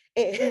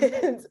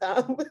 And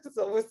so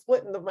we're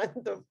splitting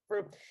the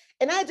room.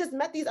 And I just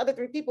met these other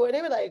 3 people, and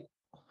they were like,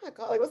 "Oh my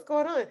God, like what's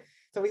going on?"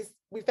 So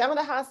we found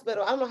a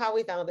hospital. I don't know how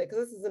we found it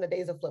because this is in the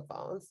days of flip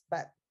phones,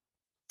 but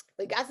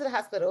we got to the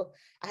hospital.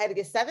 I had to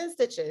get 7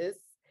 stitches,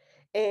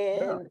 Oh,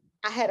 and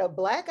I had a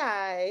black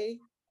eye.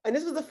 And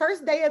this was the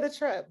first day of the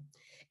trip.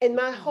 And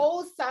my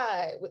whole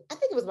side, I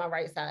think it was my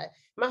right side,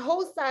 my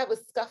whole side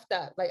was scuffed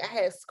up. Like I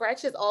had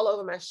scratches all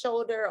over my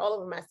shoulder, all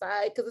over my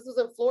side, because this was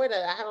in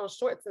Florida. I had on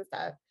shorts and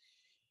stuff.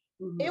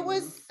 It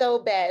was mhm. so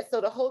bad.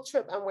 So the whole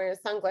trip, I'm wearing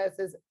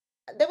sunglasses.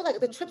 They were like,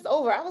 the trip's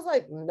over. I was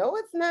like, no,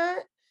 it's not.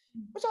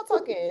 What y'all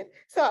talking?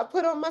 So I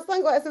put on my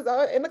sunglasses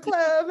in the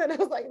club, and I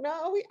was like,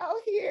 no, we out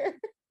here.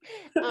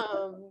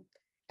 Um,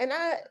 and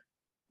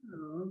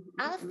Oh,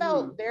 I mm.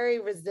 felt very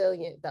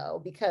resilient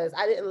though, because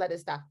I didn't let it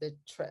stop the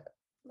trip,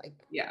 like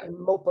Yeah. and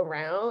mope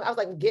around. I was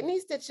like, I'm getting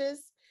these stitches.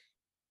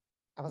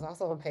 I was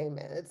also on pain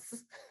meds.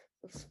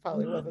 This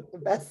probably wasn't the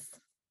best.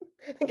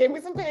 They gave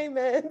me some pain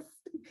meds.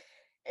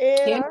 And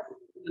Can't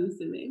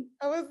listening.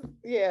 I was,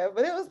 yeah,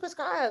 but it was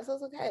prescribed, so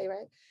it's okay,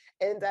 right?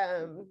 And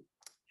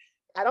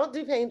I don't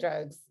do pain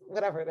drugs,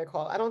 whatever they're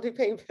called. I don't do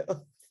pain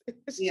pills.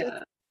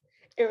 Yeah.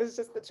 It was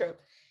just the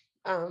trip.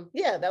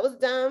 Yeah, that was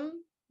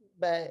dumb,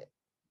 but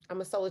I'm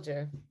a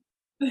soldier.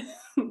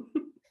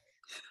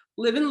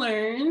 Live and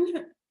learn.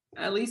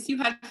 At least you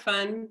had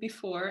fun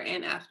before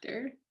and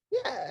after.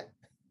 Yeah,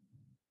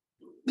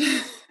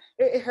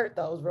 it hurt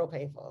though. It was real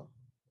painful.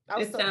 I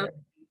was It sounds sober.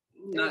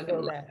 It was not real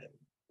gonna lie. bad.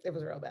 It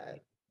was real bad.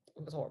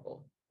 It was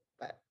horrible.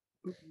 But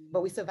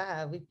Mhm. we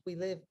survived. We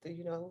lived.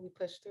 We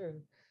pushed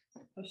through.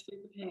 Push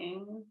through the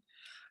pain.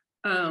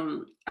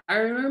 Um, I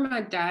remember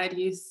my dad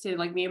used to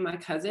like me and my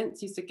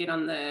cousins used to get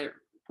on the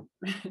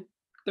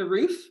the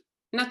roof,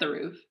 not the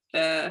roof,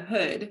 the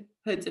hood.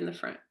 Hood's in the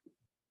front.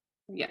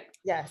 Yeah.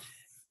 Yes.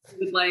 He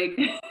would like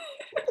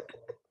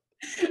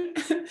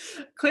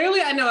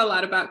clearly I know a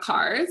lot about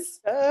cars.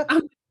 Uh,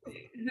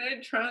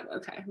 Hood, trunk,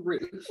 okay,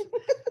 roof.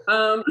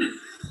 Um,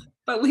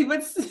 but we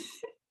would sit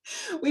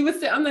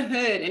on the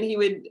hood and he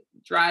would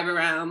drive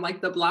around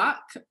like the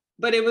block,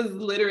 but it was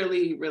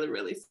literally really,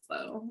 really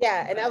slow.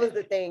 yeah, and that was But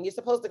the thing. You're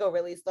supposed to go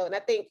really slow. And I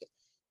think,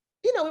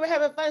 we were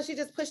having fun. She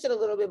just pushed it a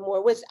little bit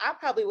more, which I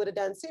probably would have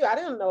done too. I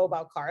didn't know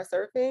about car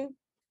surfing.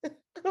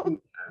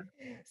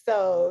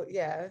 So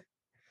yeah.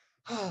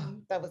 Oh,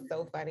 that was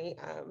so funny.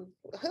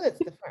 Hood's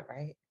the front,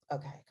 right?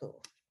 Okay,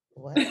 cool.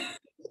 What?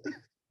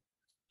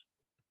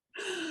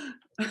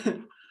 all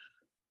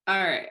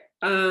right.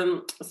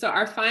 So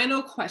our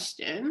final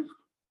question,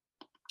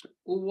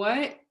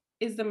 what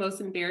is the most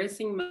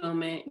embarrassing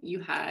moment you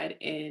had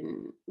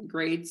in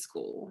grade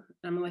school?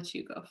 I'm gonna let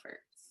you go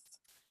first.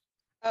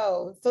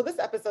 Oh, so this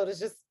episode is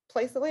just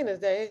Play Selena's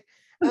Day.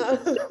 Um,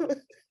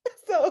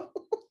 so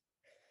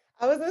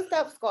I was in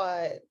Step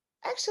Squad.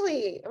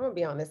 Actually, I'm gonna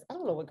be honest. I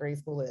don't know what grade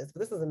school is, but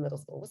this is in middle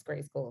school. What's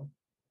grade school?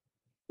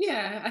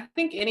 Yeah, I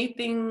think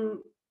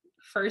anything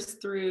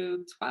first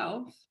through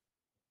 12.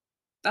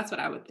 That's what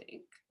I would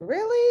think.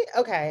 Really?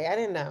 Okay, I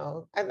didn't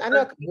know. I know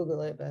I Or could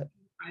Google it, but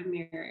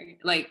primary,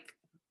 like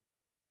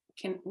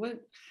can what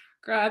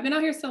girl, I've been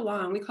out here so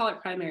long. We call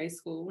it primary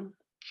school,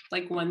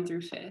 like 1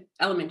 through 5th.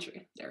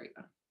 Elementary. There we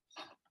go.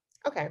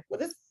 okay. Well,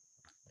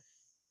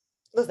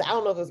 listen, I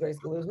don't know if it was grade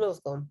school. It was middle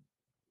school.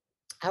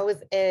 I was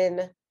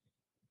in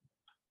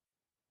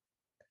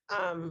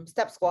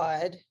Step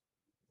Squad,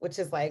 which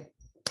is like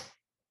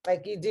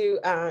you do.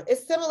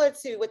 It's similar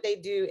to what they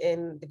do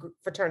in the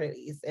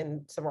fraternities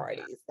and Yeah.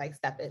 sororities, like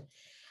stepping.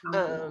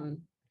 Comparable.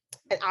 Um,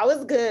 and I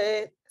was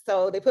good.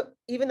 So they put,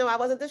 even though I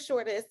wasn't the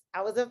shortest,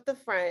 I was up the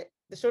front.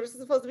 The shortest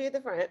is supposed to be at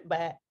the front,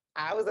 but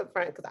I was up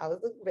front because I was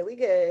really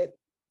good.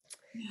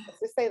 Let's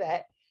just say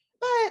that.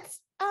 But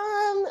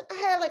I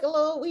had like a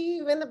little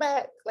weave in the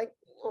back, like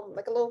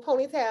a little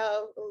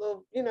ponytail, a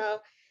little,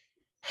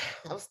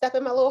 I was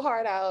stepping my little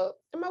heart out,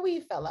 and my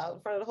weave fell out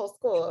in front of the whole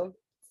school.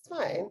 It's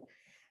fine.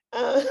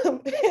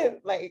 And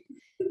like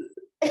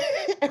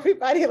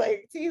everybody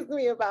like teased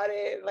me about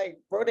it, like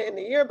wrote it in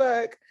the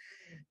yearbook.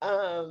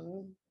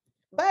 Um,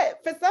 but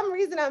for some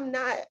reason, I'm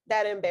not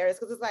that embarrassed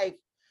because it's like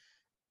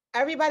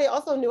everybody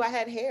also knew I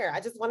had hair. I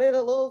just wanted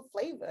a little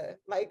flavor.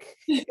 Like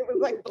it was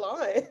like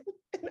blonde.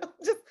 And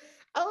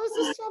I was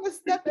just trying to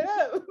step it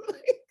up,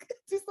 like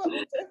do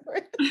something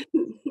different.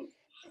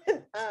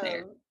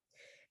 Fair. Um,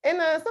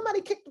 and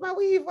somebody kicked my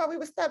weave while we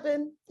were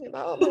stepping. I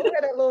don't know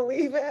where that little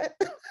weave at.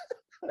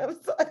 I never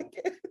saw it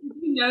again.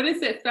 Did you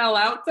notice it fell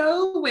out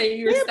though when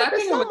you were Yeah, but the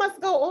stepping? show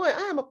must go on.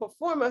 I am a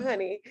performer,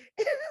 honey.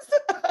 So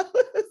I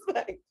was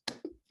like,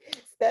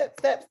 step,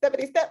 step,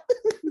 steppity, step.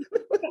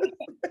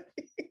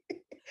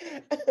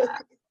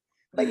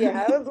 But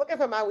yeah, I was looking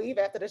for my weave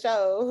after the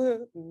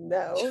show.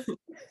 No. I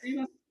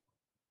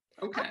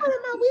Okay. wanted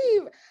my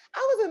weave.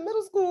 I was in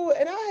middle school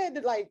and I had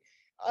to like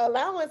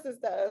allowance and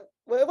stuff.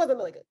 Well, it wasn't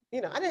like, I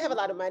didn't have a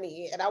lot of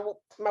money and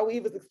my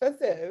weave was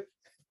expensive.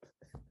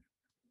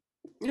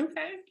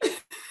 Okay.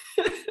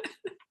 Okay.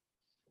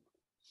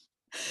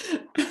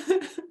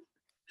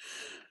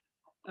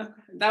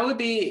 That would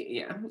be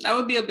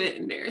a bit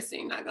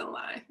embarrassing, not gonna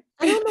lie.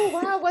 I don't know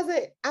why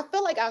I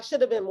feel like I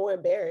should have been more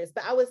embarrassed,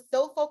 but I was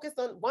so focused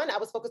on I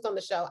was focused on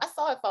the show. I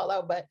saw it fall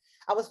out, but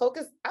I was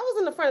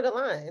in the front of the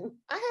line.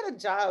 I had a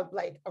job,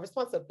 like a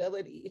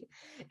responsibility.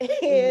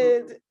 Mhm.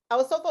 And I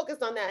was so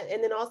focused on that.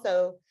 And then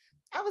also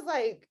I was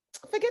like,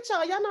 forget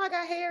y'all know I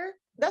got hair.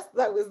 That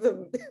was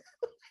the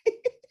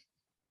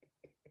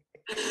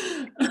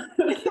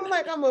I'm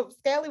like, I'm a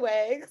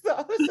scallywag. So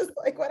I was just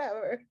like,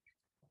 whatever.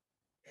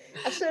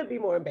 I should be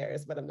more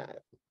embarrassed, but I'm not.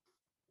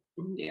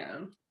 Yeah.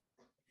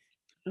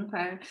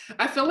 Okay.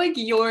 I feel like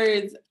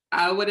yours,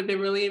 I would have been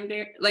really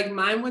embarrassed. Like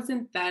mine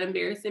wasn't that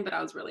embarrassing, but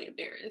I was really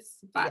embarrassed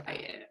by Yeah.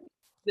 it.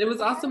 It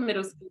was also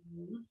middle school.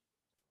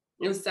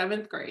 It was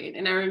seventh grade.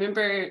 And I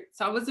remember,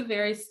 so I was a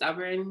very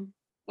stubborn,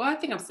 well, I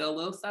think I'm still a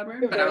little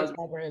stubborn, You're but I very was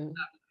stubborn.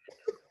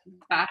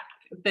 back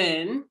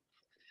then.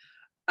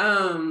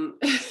 Um,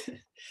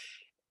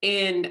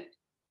 and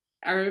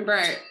I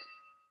remember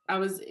I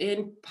was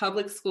in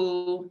public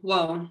school,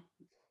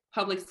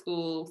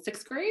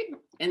 sixth grade.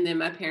 And then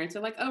my parents are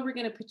like, oh, we're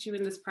going to put you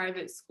in this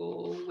private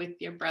school with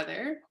your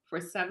brother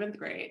for seventh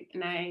grade.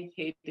 And I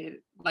hated,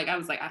 like, I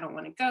was like, I don't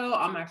want to go.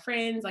 All my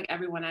friends, like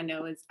everyone I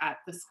know is at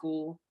the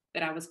school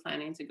that I was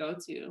planning to go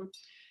to.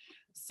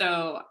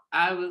 So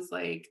I was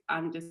like,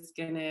 I'm just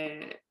going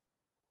to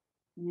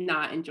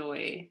not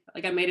enjoy,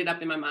 like, I made it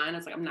up in my mind. I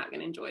was like, I'm not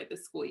going to enjoy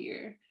this school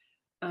year.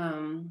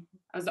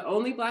 I was the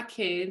only Black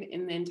kid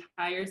in the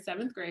entire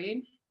seventh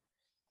grade.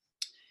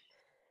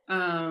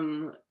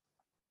 Um,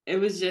 it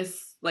was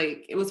just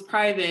like, it was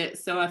private.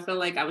 So I felt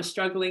like I was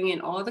struggling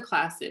in all the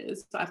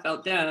classes. So I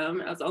felt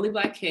dumb. I was the only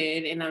Black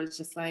kid. And I was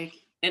just like,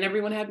 and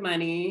everyone had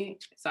money.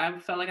 So I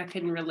felt like I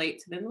couldn't relate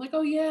to them. Like,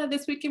 oh yeah,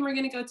 this weekend we're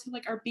going to go to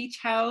like our beach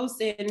house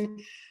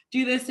and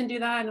do this and do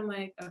that. And I'm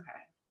like, okay,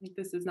 like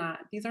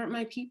these aren't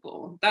my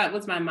people. That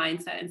was my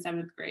mindset in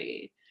seventh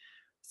grade.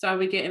 So I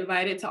would get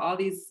invited to all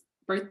these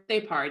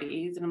birthday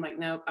parties. And I'm like,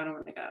 nope, I don't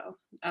want to go.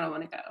 I don't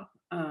want to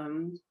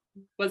go.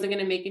 Wasn't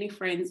going to make any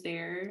friends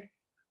there.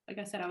 Like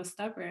I said, I was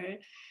stubborn.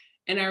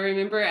 And I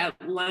remember at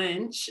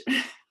lunch,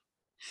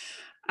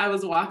 I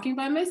was walking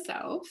by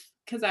myself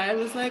because I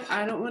was like,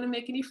 I don't want to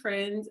make any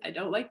friends. I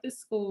don't like this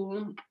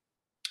school.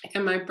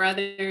 And my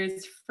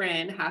brother's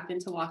friend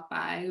happened to walk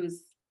by, who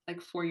was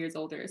like 4 years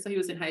older. So he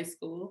was in high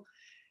school.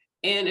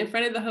 And in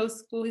front of the whole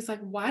school, he's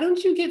like, why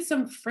don't you get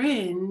some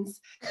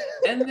friends?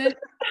 And then,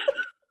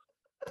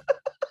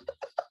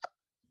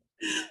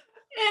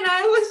 and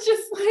I was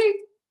just like,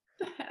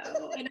 the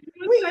hell? And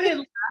everyone started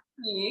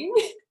laughing.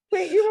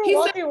 Wait, you were He said,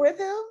 walking with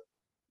him?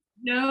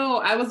 no,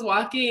 I was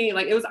walking,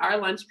 like it was our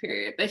lunch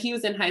period, but he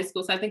was in high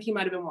school. So I think he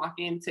might have been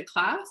walking to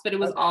class, but it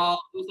was Okay.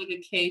 like a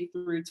K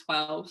through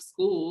 12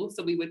 school.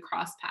 So we would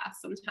cross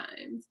paths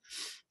sometimes.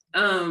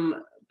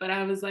 But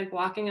I was like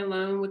walking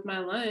alone with my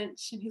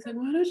lunch and he's like,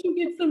 why don't you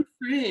get some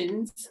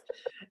friends?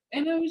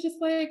 And I was just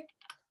like,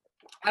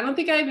 I don't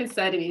think I even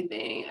said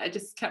anything. I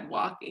just kept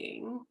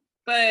walking.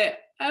 But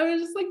I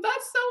was just like,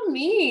 that's so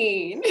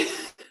mean.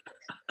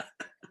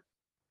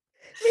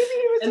 Maybe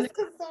he was And just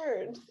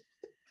concerned.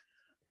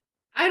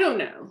 I don't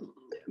know.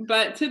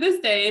 But to this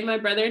day, my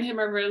brother and him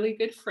are really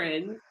good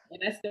friends.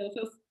 And I still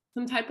feel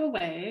some type of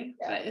way,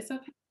 Yeah, but it's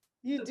okay.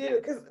 you It's do. okay.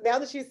 Because now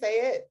that you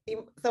say it,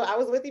 so I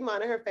was with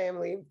Iman and her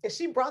family, and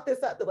she brought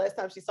this up the last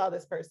time she saw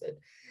this person.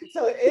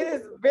 So it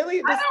is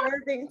really I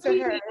disturbing to don't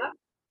her.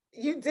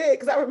 You did,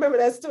 because I remember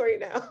that story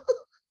now.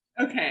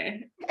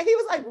 Okay. And he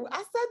was like, I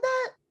said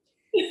that?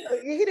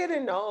 So he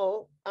didn't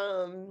know.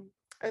 And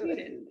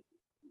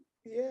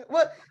yeah.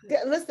 Well,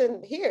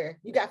 listen, here,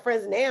 you got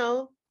friends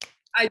now.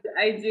 I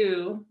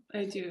do.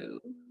 I do.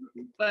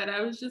 But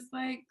I was just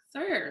like,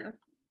 sir,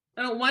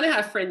 I don't want to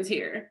have friends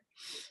here.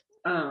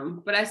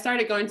 But I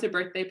started going to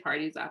birthday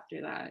parties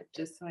after that,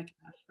 just so I could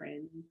have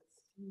friends.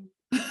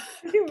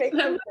 You make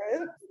some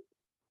friends.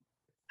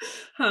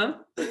 Huh?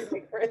 You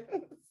make friends.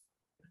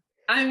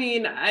 I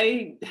mean,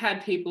 I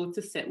had people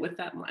to sit with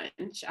at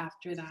lunch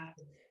after that.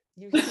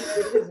 You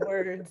heeded his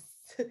words.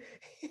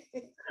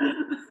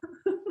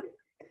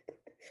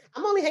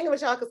 I'm only hanging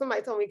with y'all because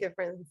somebody told me to get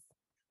friends.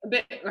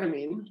 But I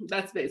mean,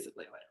 that's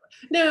basically what it was.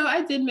 No,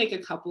 I did make a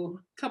couple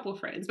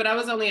friends, but I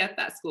was only at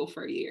that school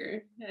for a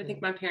year. I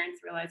think my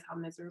parents realized how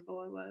miserable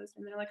I was,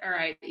 and they're like, "All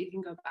right, you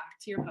can go back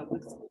to your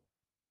public school."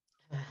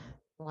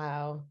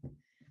 Wow.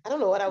 I don't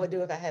know what I would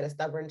do if I had a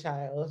stubborn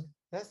child.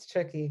 That's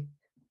tricky.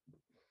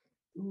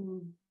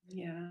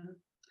 Yeah.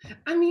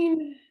 I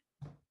mean,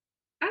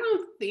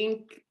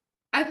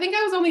 I think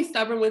I was only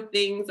stubborn with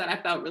things that I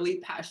felt really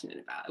passionate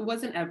about. It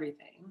wasn't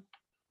everything.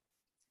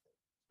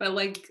 But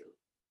like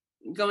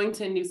going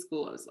to a new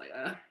school, I was like,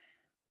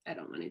 I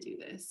don't want to do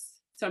this.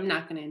 So I'm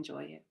not going to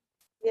enjoy it.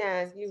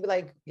 Yeah, you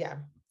like, yeah.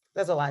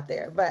 There's a lot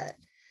there, but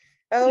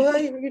oh, well,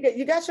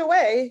 you got your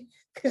way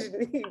because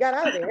you got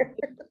out of there.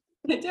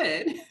 I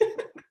did.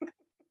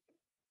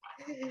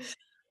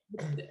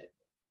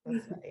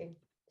 That's funny.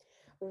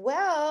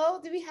 Well,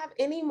 do we have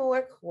any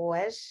more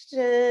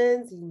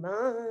questions,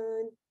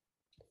 Iman?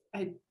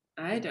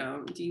 I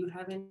don't. Do you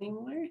have any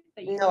more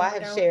that you No, I wrote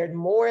have down? shared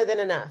more than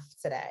enough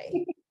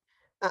today.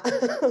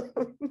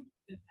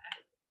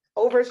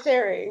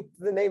 Oversharing is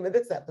the name of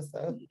this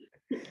episode.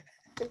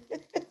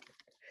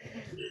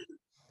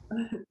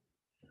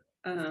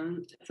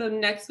 So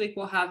next week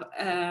we'll have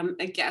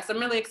a guest. I'm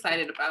really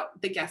excited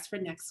about the guest for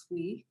next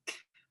week.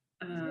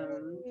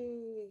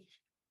 Yay.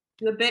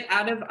 A bit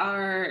out of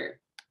our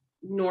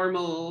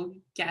normal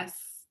guest,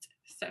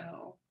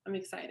 so I'm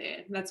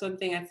excited. That's one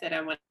thing I said I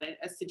wanted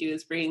us to do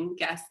is bring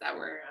guests that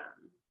were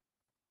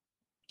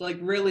like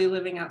really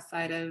living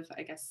outside of,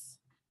 I guess,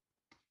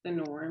 the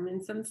norm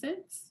in some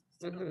sense.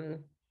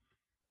 Mhm.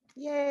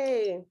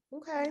 Yay.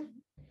 Okay.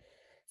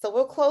 So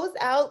we'll close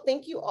out.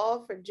 Thank you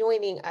all for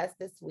joining us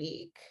this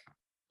week.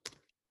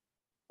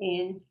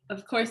 And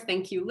of course,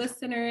 thank you,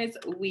 listeners.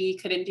 We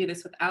couldn't do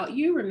this without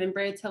you.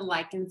 Remember to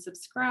like and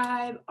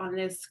subscribe on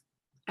this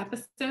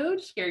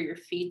episode. Share your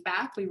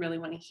feedback. We really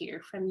want to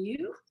hear from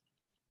you.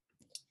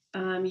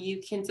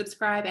 You can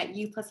subscribe at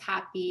You Plus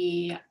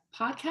Happy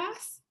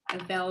Podcast,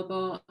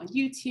 available on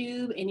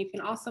YouTube. And you can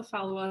also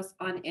follow us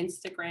on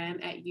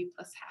Instagram at You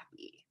Plus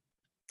Happy.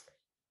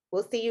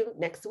 We'll see you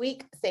next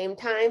week, same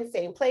time,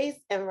 same place.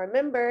 And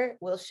remember,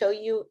 we'll show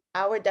you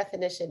our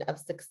definition of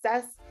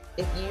success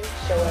if you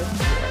show us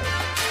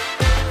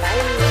yours.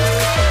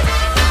 Bye.